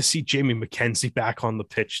great to see Jamie McKenzie back on the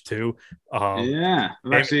pitch too.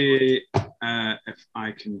 Actually, if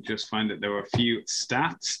I can just find it, there were a few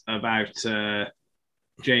stats about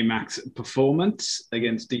J-Mac's performance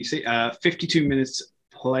against DC. 52 minutes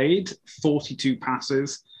played, 42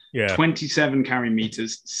 passes, 27 carry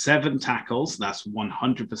meters, 7 tackles. That's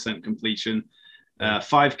 100% completion.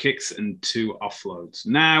 5 kicks and 2 offloads.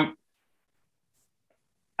 Now,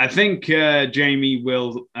 I think Jamie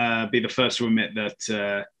will be the first to admit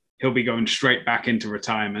that he'll be going straight back into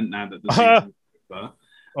retirement now that the season's over.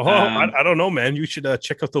 I don't know, man. You should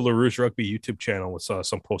check out the LaRouge Rugby YouTube channel with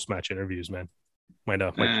some post-match interviews, man. Might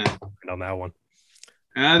on that one.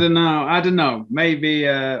 I don't know. Maybe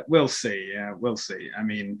we'll see. We'll see. I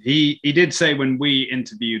mean, he did say when we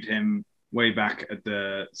interviewed him way back at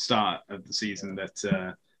the start of the season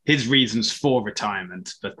that his reasons for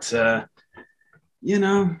retirement, but you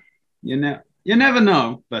never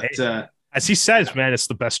know. But hey, as he says, man, it's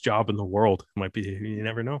the best job in the world. It might be. You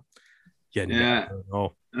never know. Never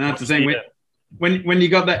know. And that's the thing. When you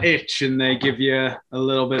got that itch and they give you a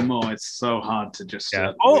little bit more, it's so hard to just.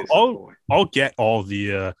 I'll get all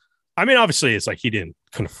the. I mean, obviously, it's like he didn't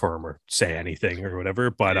confirm or say anything or whatever,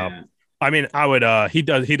 but I mean, I would. He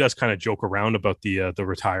does kind of joke around about the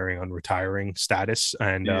retiring status,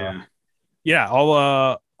 and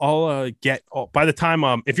I'll get by the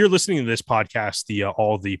time if you're listening to this podcast,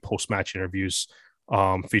 all the post match interviews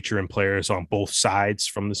featuring players on both sides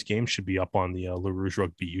from this game should be up on the LaRouge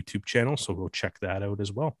Rugby YouTube channel, so go check that out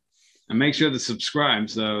as well. And make sure to subscribe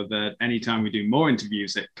so that anytime we do more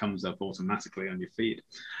interviews, it comes up automatically on your feed.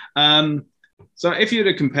 So if you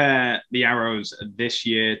were to compare the Arrows this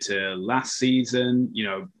year to last season,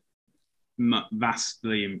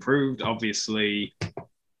 vastly improved. Obviously,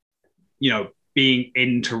 being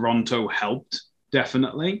in Toronto helped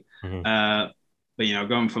definitely. Mm-hmm. But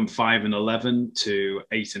going from 5-11 to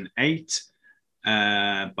 8-8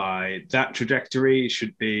 by that trajectory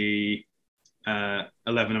should be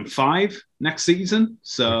 11-5 next season.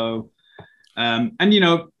 So,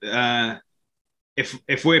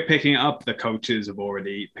 if we're picking it up, the coaches have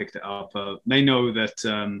already picked it up. They know that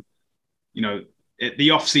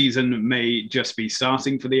the off season may just be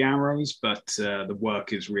starting for the Arrows, but the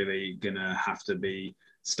work is really gonna have to be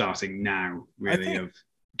starting now.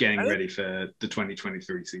 Getting ready for the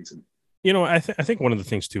 2023 season. I think one of the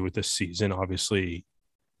things too with this season, obviously,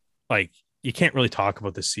 like you can't really talk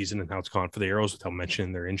about this season and how it's gone for the Arrows without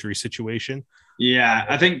mentioning their injury situation. Yeah,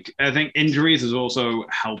 I think injuries has also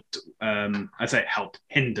helped.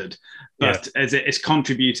 Hindered, but as it's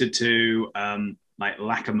contributed to like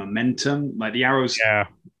lack of momentum. Like the Arrows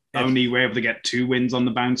only were able to get 2 wins on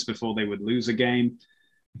the bounce before they would lose a game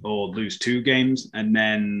or lose 2 games, and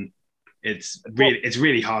then it's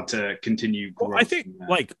really hard to continue growth. I think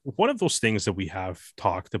like one of those things that we have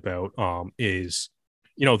talked about is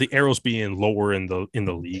the Arrows being lower in the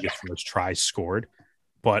league as far as tries scored,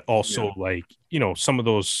 but also some of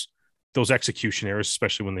those execution errors,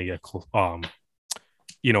 especially when they get kind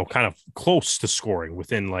of close to scoring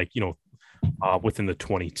within within the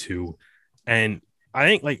 22. And I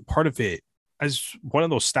think like part of it as one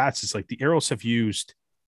of those stats is like the Arrows have used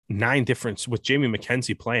 9 different with Jamie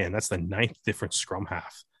McKenzie playing. That's the 9th different scrum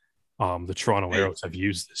half the Toronto Arrows have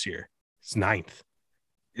used this year. It's 9th.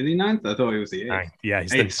 Is he 9th? I thought he was the 8th. Yeah,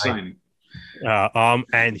 he's the 9th. Signing.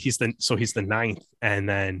 And he's the 9th, and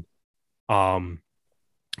then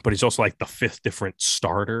but he's also like the 5th different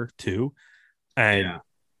starter too. And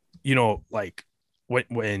like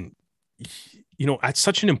when at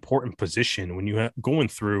such an important position when you going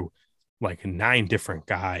through like 9 different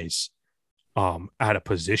guys at a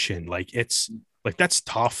position, like it's like that's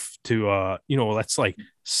tough to that's like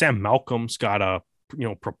Sam Malcolm's gotta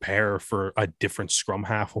prepare for a different scrum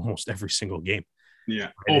half almost every single game.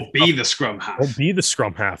 Or be the scrum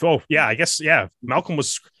half. Oh yeah, I guess Malcolm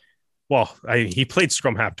was he played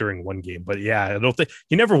scrum half during one game, but I don't think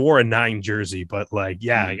he never wore a 9 jersey, but I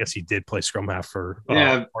guess he did play scrum half for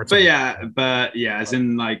as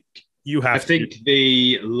in like I think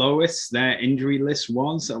the lowest their injury list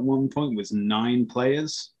was at one point was 9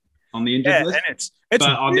 players on the injury list. And it's but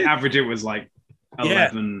on the average, it was like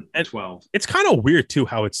 11, 12. It's kind of weird too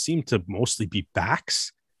how it seemed to mostly be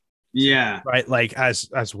backs. Yeah. Right. Like as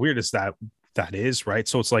weird as that is, right?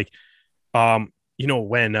 So it's like,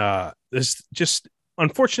 when this just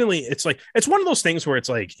unfortunately, it's like it's one of those things where it's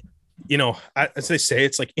like, as they say,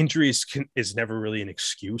 it's like injuries is never really an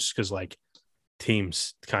excuse because like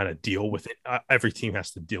teams kind of deal with it. Every team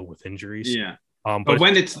has to deal with injuries. Yeah. But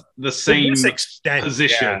when it's the same extent,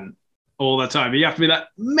 position all the time, you have to be like,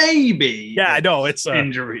 maybe. Yeah, no, it's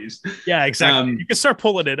injuries. Yeah, exactly. You can start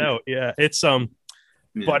pulling it out. Yeah, it's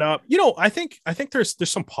But I think there's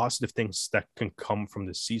some positive things that can come from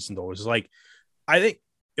this season though. Is like, I think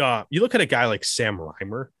you look at a guy like Sam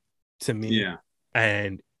Reimer to me,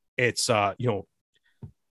 and it's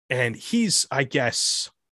and he's I guess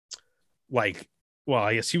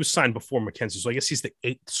he was signed before Mackenzie, so I guess he's the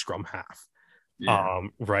 8th scrum half.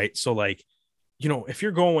 Right. So like, if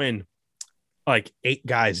you're going like 8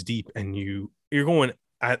 guys deep and you're going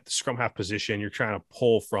at the scrum half position, you're trying to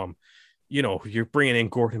pull from, you're bringing in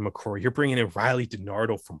Gordon McCrory, you're bringing in Riley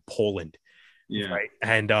DiNardo from Poland. Yeah. Right.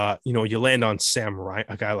 And, you land on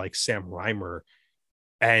a guy like Sam Reimer,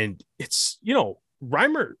 and it's,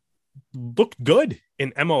 Reimer looked good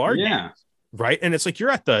in MLR games, right? And it's like, you're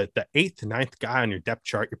at the 8th, 9th guy on your depth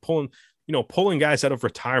chart. You're pulling guys out of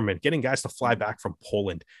retirement, getting guys to fly back from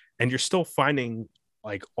Poland, and you're still finding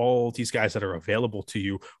like all these guys that are available to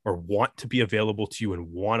you or want to be available to you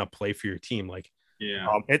and want to play for your team. Like,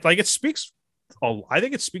 it speaks. I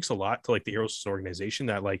think it speaks a lot to like the Aeros organization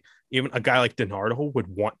that like even a guy like DiNardo would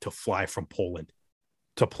want to fly from Poland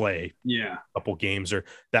to play a couple games, or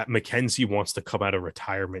that Mackenzie wants to come out of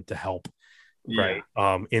retirement to help. Right.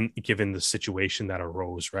 In given the situation that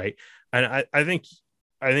arose. Right. And I think,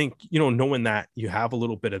 knowing that you have a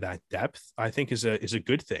little bit of that depth, I think is a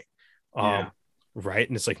good thing. Right.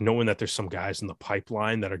 And it's like knowing that there's some guys in the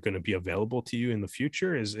pipeline that are going to be available to you in the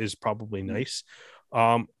future is probably nice.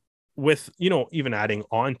 With, even adding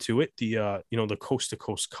on to it, the Coast to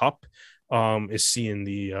Coast Cup is seeing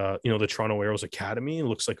the Toronto Aeros Academy. It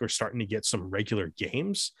looks like we're starting to get some regular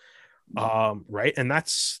games. Right. And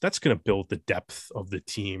that's going to build the depth of the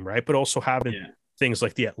team. Right. But also having things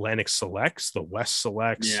like the Atlantic Selects, the West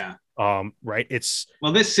Selects. Right.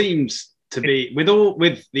 This seems to be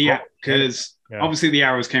because obviously the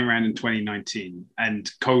Arrows came around in 2019 and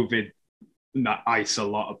COVID iced a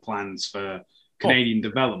lot of plans for Canadian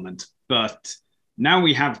development, but now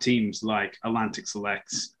we have teams like Atlantic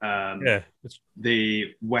Selects, the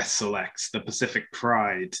West Selects, the Pacific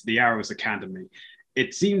Pride, the Arrows Academy.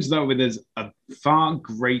 It seems though there's a far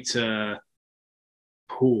greater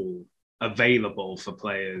pool available for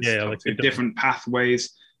players through different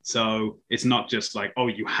pathways. So it's not just like,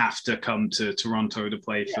 you have to come to Toronto to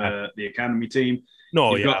play for the academy team.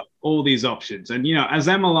 No, you've got all these options. And, as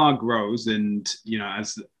MLR grows and,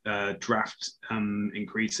 as draft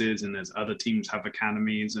increases and as other teams have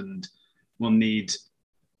academies and will need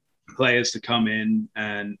players to come in,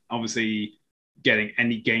 and obviously getting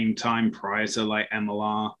any game time prior to like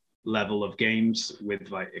MLR level of games with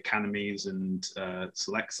like academies and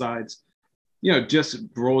select sides,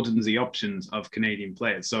 just broadens the options of Canadian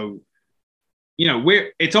players. So,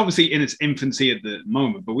 it's obviously in its infancy at the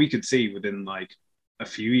moment, but we could see within like a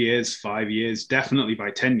few years, 5 years, definitely by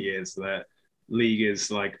 10 years, that league is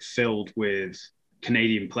like filled with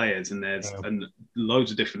Canadian players, and there's loads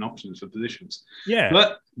of different options for positions.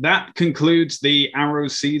 But that concludes the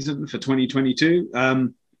Arrows season for 2022.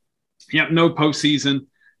 No postseason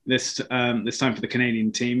this time for the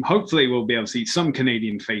Canadian team. Hopefully we'll be able to see some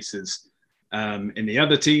Canadian faces in the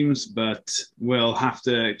other teams, but we'll have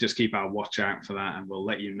to just keep our watch out for that, and we'll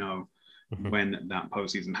let you know when that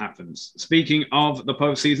postseason happens. Speaking of the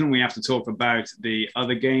postseason, we have to talk about the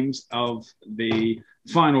other games of the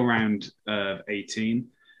final round of 18.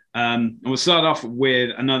 And we'll start off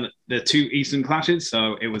with the 2 Eastern clashes.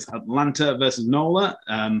 So it was Atlanta versus NOLA.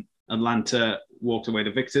 Atlanta walked away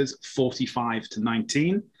the victors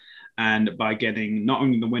 45-19. And by getting not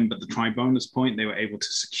only the win, but the try-bonus point, they were able to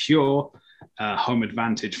secure home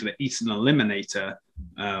advantage for the Eastern Eliminator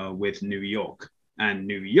with New York. And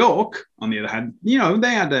New York, on the other hand,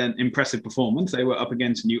 they had an impressive performance. They were up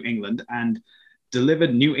against New England and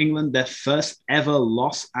delivered New England their first ever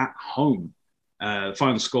loss at home.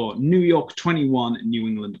 Final score, New York 21, New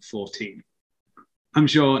England 14. I'm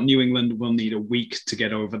sure New England will need a week to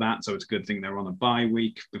get over that, so it's a good thing they're on a bye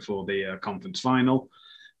week before the conference final.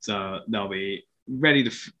 So they'll be ready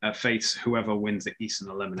to face whoever wins the Eastern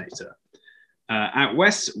Eliminator. Out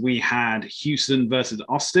west, we had Houston versus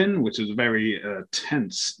Austin, which was a very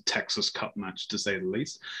tense Texas Cup match, to say the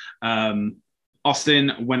least.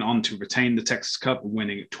 Austin went on to retain the Texas Cup,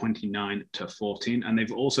 winning 29-14, and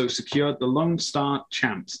they've also secured the Lone Star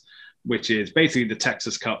Champs, which is basically the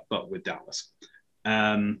Texas Cup, but with Dallas.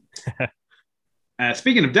 And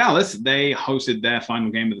Speaking of Dallas, they hosted their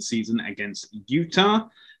final game of the season against Utah.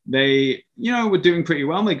 They, were doing pretty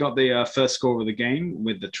well. They got the first score of the game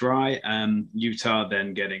with the try. Utah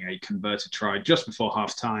then getting a converted try just before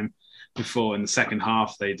halftime. Before in the second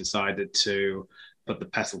half, they decided to put the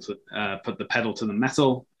pedal to the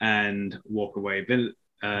metal and walk away.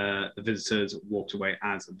 The visitors walked away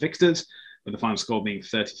as victors, with the final score being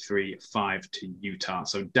 33-5 to Utah.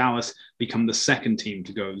 So Dallas become the second team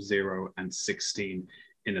to go 0-16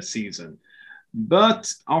 in a season.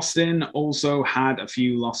 But Austin also had a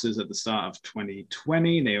few losses at the start of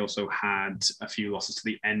 2020. They also had a few losses to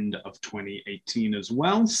the end of 2018 as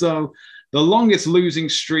well. So the longest losing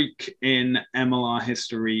streak in MLR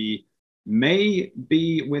history may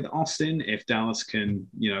be with Austin if Dallas can,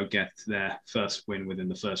 get their first win within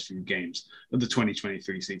the first few games of the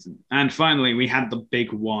 2023 season. And finally, we had the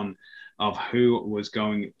big one of who was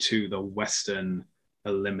going to the Western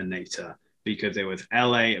Eliminator, because it was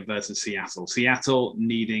LA versus Seattle. Seattle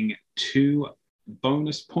needing 2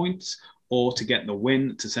 bonus points or to get the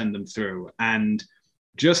win to send them through. And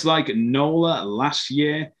just like NOLA last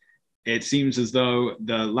year, it seems as though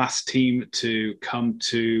the last team to come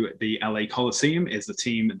to the LA Coliseum is the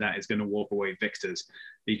team that is going to walk away victors,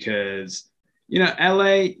 because,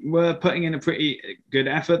 LA were putting in a pretty good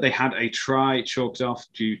effort. They had a try chalked off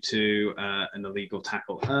due to an illegal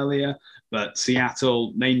tackle earlier, but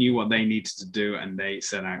Seattle, they knew what they needed to do and they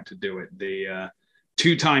set out to do it. The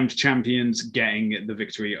 2-time champions getting the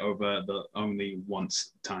victory over the only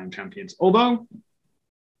once-time champions. Although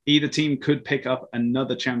either team could pick up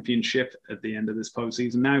another championship at the end of this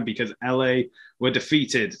postseason now, because LA were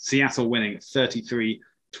defeated, Seattle winning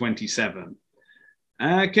 33-27.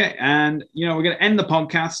 Okay, and, we're going to end the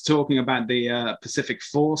podcast talking about the Pacific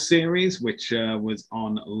 4 series, which was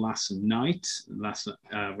on last night.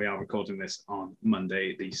 We are recording this on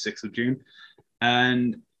Monday, the 6th of June.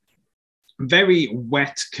 And very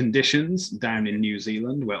wet conditions down in New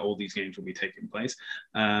Zealand, where all these games will be taking place.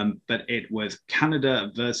 But it was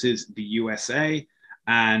Canada versus the USA.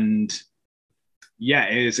 And yeah,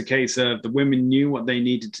 it is a case of the women knew what they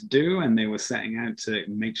needed to do, and they were setting out to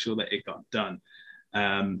make sure that it got done.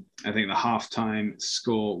 I think the halftime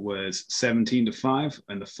score was 17-5,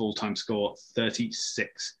 and the full-time score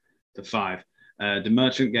 36-5.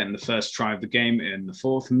 DeMerchant getting the first try of the game in the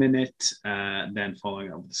 4th minute, then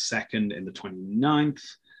following up with the second in the 29th.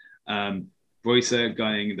 Boycer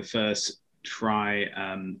getting the first try,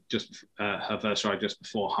 her first try just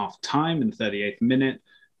before half time in the 38th minute.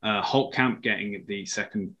 Holtkamp getting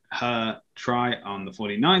her try on the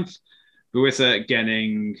 49th. Boycer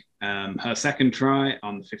getting her second try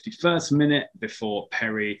on the 51st minute before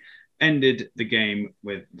Perry ended the game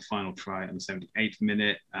with the final try on the 78th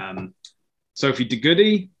minute. Sophie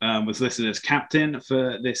DeGoody was listed as captain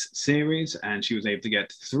for this series, and she was able to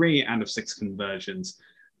get 3 out of 6 conversions.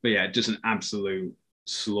 But yeah, just an absolute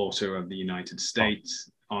slaughter of the United States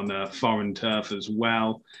on a foreign turf as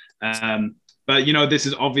well. But, this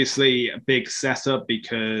is obviously a big setup,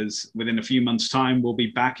 because within a few months' time, we'll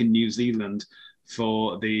be back in New Zealand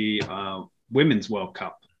for the Women's World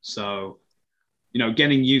Cup. So,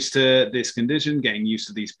 getting used to this condition, getting used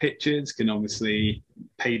to these pitches can obviously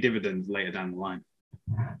pay dividends later down the line.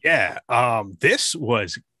 Yeah, this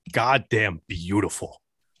was goddamn beautiful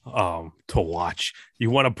to watch. You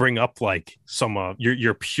want to bring up like some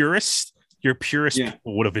your purists people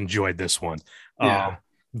would have enjoyed this one. Yeah.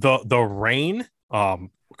 The rain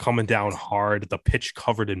coming down hard, the pitch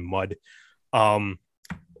covered in mud.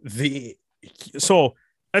 So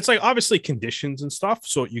it's like obviously conditions and stuff,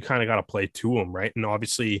 so you kind of got to play to them, right? And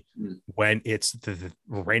obviously when it's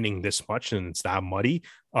raining this much and it's that muddy,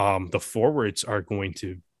 the forwards are going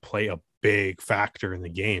to play a big factor in the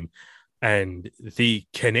game. And the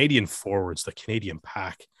Canadian forwards, the Canadian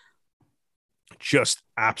pack, just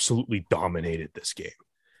absolutely dominated this game.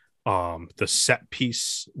 The set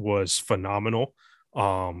piece was phenomenal.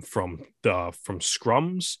 From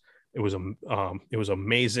scrums, it was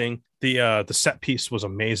amazing. The set piece was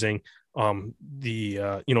amazing.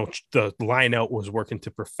 The line out was working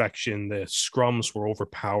to perfection. The scrums were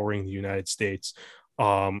overpowering the United States.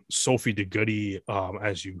 Sophie DeGoody,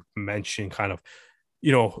 as you mentioned, kind of,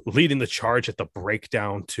 leading the charge at the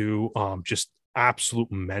breakdown too. Just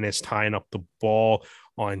absolute menace, tying up the ball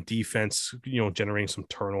on defense, generating some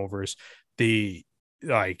turnovers.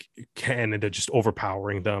 Canada just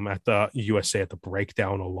overpowering them at the USA at the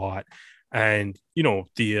breakdown a lot. And,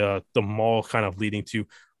 the maul kind of leading to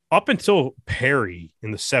up until Perry in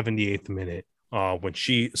the 78th minute, when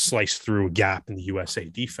she sliced through a gap in the USA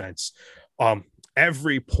defense.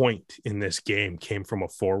 Every point in this game came from a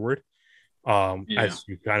forward. Yeah. As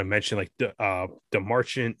you kind of mentioned, like the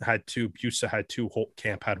Marchant had two, Busa had two,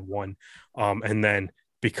 Holtkamp had one, and then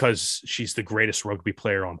because she's the greatest rugby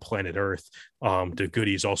player on planet Earth, the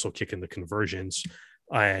Goodies also kicking the conversions,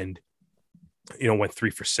 and went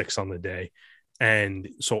 3 for 6 on the day. And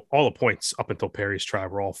so all the points up until Perry's try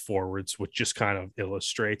were all forwards, which just kind of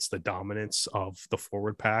illustrates the dominance of the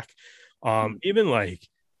forward pack. Even like,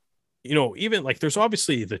 even like there's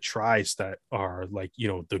obviously the tries that are like,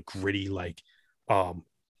 the gritty, like,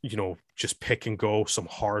 just pick and go, some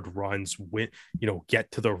hard runs, win, get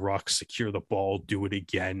to the ruck, secure the ball, do it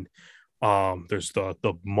again. There's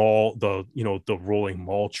the maul, the rolling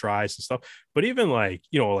maul tries and stuff. But even like,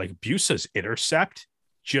 like Busa's intercept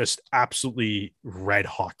just absolutely read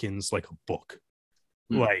Hawkins like a book.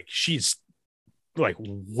 Like she's like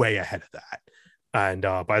way ahead of that. And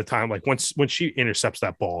by the time, like, when she intercepts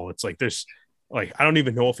that ball, it's like there's like, I don't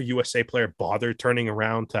even know if a USA player bothered turning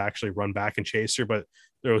around to actually run back and chase her, but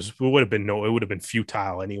it would have been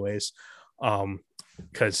futile anyways.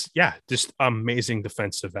 Because just amazing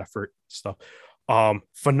defensive effort stuff.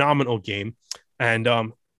 Phenomenal game. And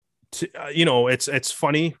it's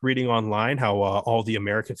funny reading online how all the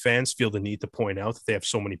American fans feel the need to point out that they have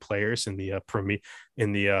so many players in the Premier,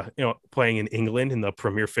 in the playing in England in the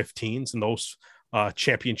Premier 15s and those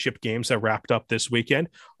championship games that wrapped up this weekend.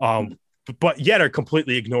 But yet are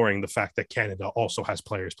completely ignoring the fact that Canada also has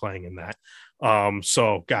players playing in that.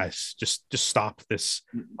 So guys, just stop this.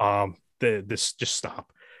 Just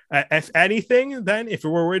stop. If anything, then if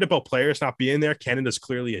we're worried about players not being there, Canada's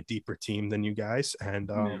clearly a deeper team than you guys.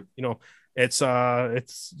 And it's man,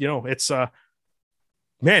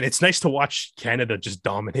 it's nice to watch Canada just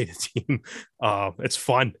dominate a team. It's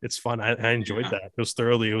fun. I enjoyed that.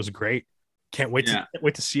 It was great. Can't wait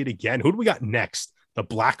to see it again. Who do we got next? The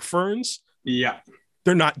Black Ferns? Yeah.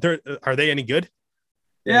 Are they any good?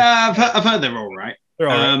 Yeah, I've heard they're all right. They're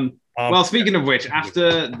all right. Well, speaking of which,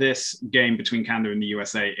 after this game between Canada and the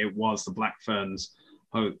USA, it was the Black Ferns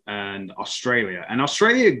and Australia. And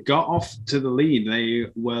Australia got off to the lead. They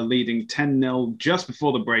were leading 10-0 just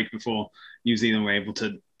before the break, before New Zealand were able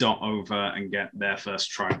to dot over and get their first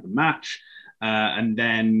try of the match. And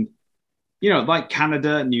then, like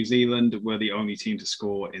Canada, New Zealand were the only team to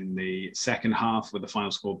score in the second half, with the final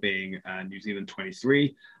score being New Zealand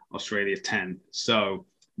 23, Australia 10. So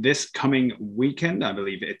this coming weekend, I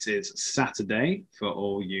believe it is Saturday for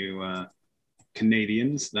all you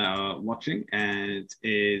Canadians that are watching, and it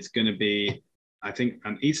is going to be, I think,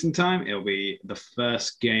 on Eastern time. It'll be the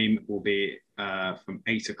first game will be from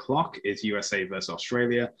 8 o'clock is USA versus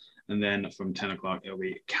Australia, and then from 10 o'clock it'll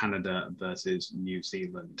be Canada versus New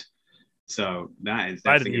Zealand. So that is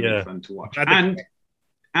definitely going to be fun to watch.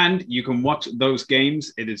 And you can watch those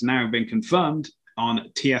games. It has now been confirmed on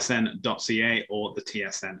tsn.ca or the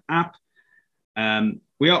TSN app.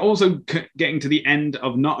 We are also getting to the end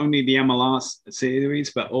of not only the MLR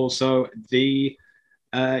series, but also the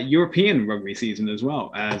European rugby season as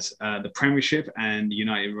well, as the Premiership and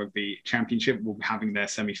United Rugby Championship will be having their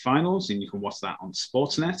semi-finals, and you can watch that on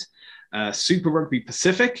Sportsnet. Super Rugby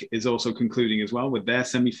Pacific is also concluding as well with their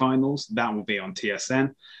semi-finals. That will be on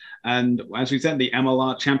TSN. And as we said, the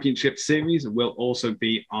MLR Championship Series will also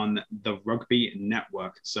be on the Rugby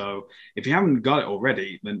Network. So if you haven't got it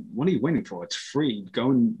already, then what are you waiting for? It's free.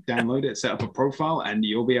 Go and download it, set up a profile, and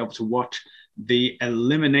you'll be able to watch the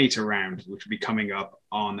Eliminator round, which will be coming up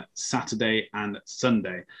on Saturday and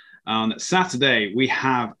Sunday. On Saturday, we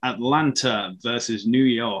have Atlanta versus New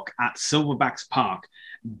York at Silverbacks Park.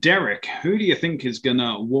 Derek, who do you think is going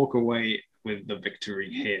to walk away with the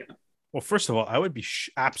victory here? Well, first of all, I would be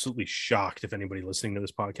absolutely shocked if anybody listening to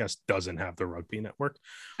this podcast doesn't have the Rugby Network.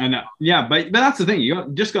 I know. Yeah, but that's the thing.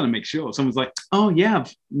 You just got to make sure. Someone's like, oh, yeah, I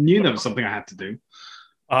knew there was something I had to do.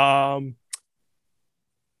 Oh,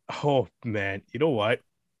 man. You know what?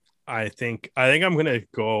 I think I'm going to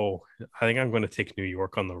go. I think I'm going to take New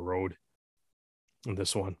York on the road in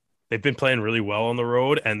this one. They've been playing really well on the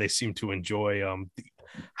road, and they seem to enjoy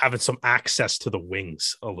having some access to the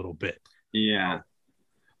wings a little bit. Yeah.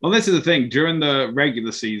 Well, this is the thing. During the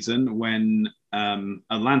regular season, when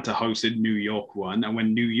Atlanta hosted, New York won. And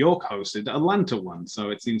when New York hosted, Atlanta won. So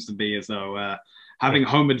it seems to be as though having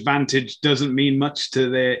home advantage doesn't mean much to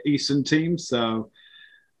their Eastern team. So,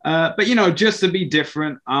 but, just to be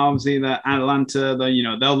different, obviously, the Atlanta,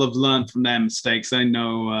 they'll have learned from their mistakes. They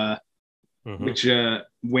know which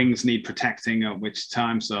wings need protecting at which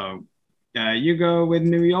time. So you go with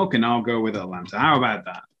New York and I'll go with Atlanta. How about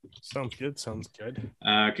that? Sounds good.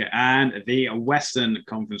 Okay, and the Western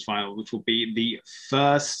Conference Final, which will be the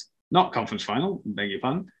first, not conference final, beg your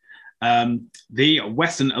pardon, The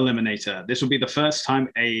Western Eliminator. This will be the first time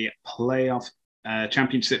a playoff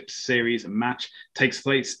championship series match takes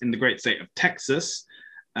place in the great state of Texas.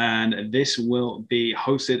 And this will be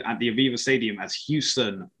hosted at the Aviva Stadium as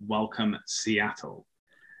Houston welcome Seattle.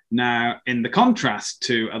 Now, in the contrast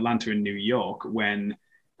to Atlanta and New York, when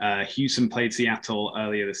Houston played Seattle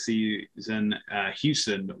earlier this season,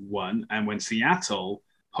 Houston won. And when Seattle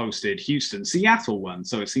hosted Houston, Seattle won.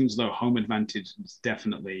 So it seems as though home advantage is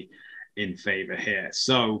definitely in favor here.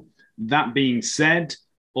 So that being said,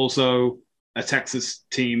 also a Texas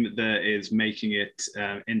team that is making it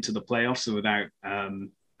into the playoffs without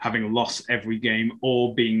having lost every game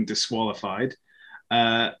or being disqualified.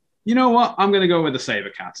 You know what? I'm going to go with the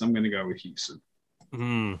SaberCats. I'm going to go with Houston.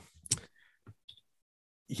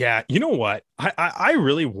 Yeah, you know what? I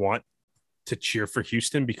really want to cheer for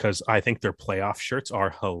Houston because I think their playoff shirts are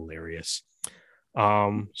hilarious.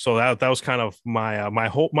 So that was kind of my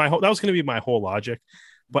whole that was going to be my whole logic.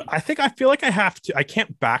 But I feel like I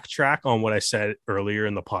can't backtrack on what I said earlier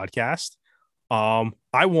in the podcast.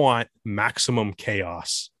 I want maximum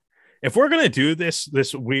chaos. If we're going to do this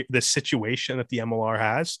situation that the MLR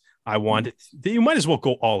has, I want it. You might as well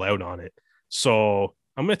go all out on it. So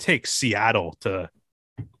I'm going to take Seattle to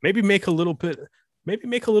maybe make a little bit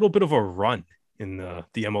of a run in the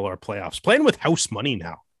MLR playoffs, playing with house money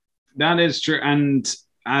now. That is true. And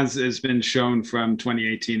as has been shown from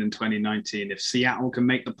 2018 and 2019, if Seattle can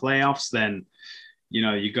make the playoffs, then,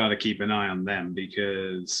 you got to keep an eye on them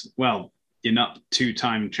because, well, you're not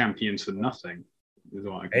two-time champions for nothing, is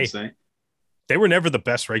what I can say. They were never the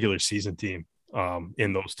best regular season team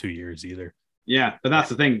in those 2 years either. Yeah, but that's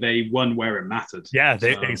the thing. They won where it mattered. Yeah,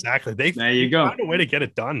 exactly. There you go. Found a way to get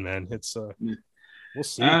it done, man. It's we'll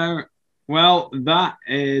see. Well, that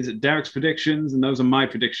is Derek's predictions, and those are my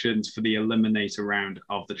predictions for the Eliminator round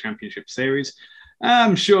of the Championship Series.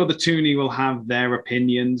 I'm sure the Toonie will have their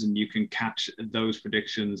opinions, and you can catch those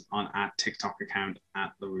predictions on our TikTok account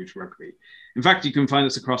at The Rouge Rugby. In fact, you can find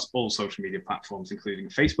us across all social media platforms, including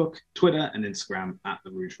Facebook, Twitter, and Instagram at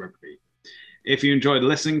The Rouge Rugby. If you enjoyed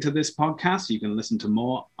listening to this podcast, you can listen to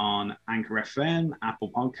more on Anchor FM,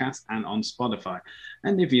 Apple Podcasts, and on Spotify.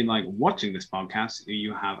 And if you like watching this podcast,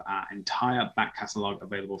 you have our entire back catalogue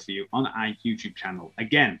available for you on our YouTube channel,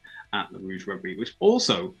 again, at The Rouge Rugby, which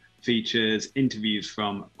also features interviews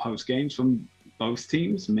from post-games from both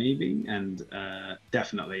teams, maybe, and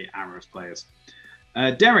definitely Arrows players.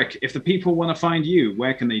 Derek, if the people want to find you,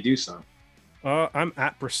 where can they do so? I'm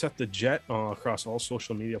at Brissett the Jet across all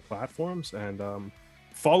social media platforms, and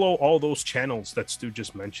follow all those channels that Stu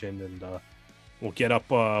just mentioned, and we'll get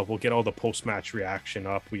all the post-match reaction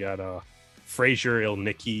up. We got Fraser,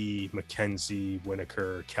 Ilnicki, Mackenzie,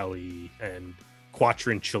 Winokur, Kelly, and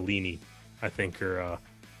Quatrin Cellini. I think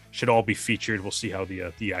should all be featured. We'll see how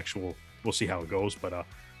we'll see how it goes, but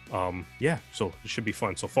yeah, so it should be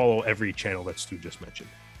fun. So follow every channel that Stu just mentioned.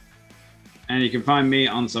 And you can find me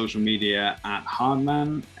on social media at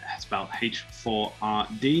Hardman, spelled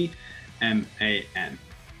H4RDMAN.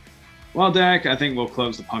 Well, Derek, I think we'll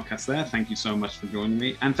close the podcast there. Thank you so much for joining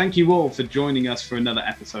me. And thank you all for joining us for another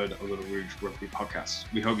episode of the Rouge Rugby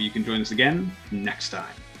Podcast. We hope you can join us again next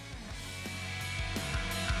time.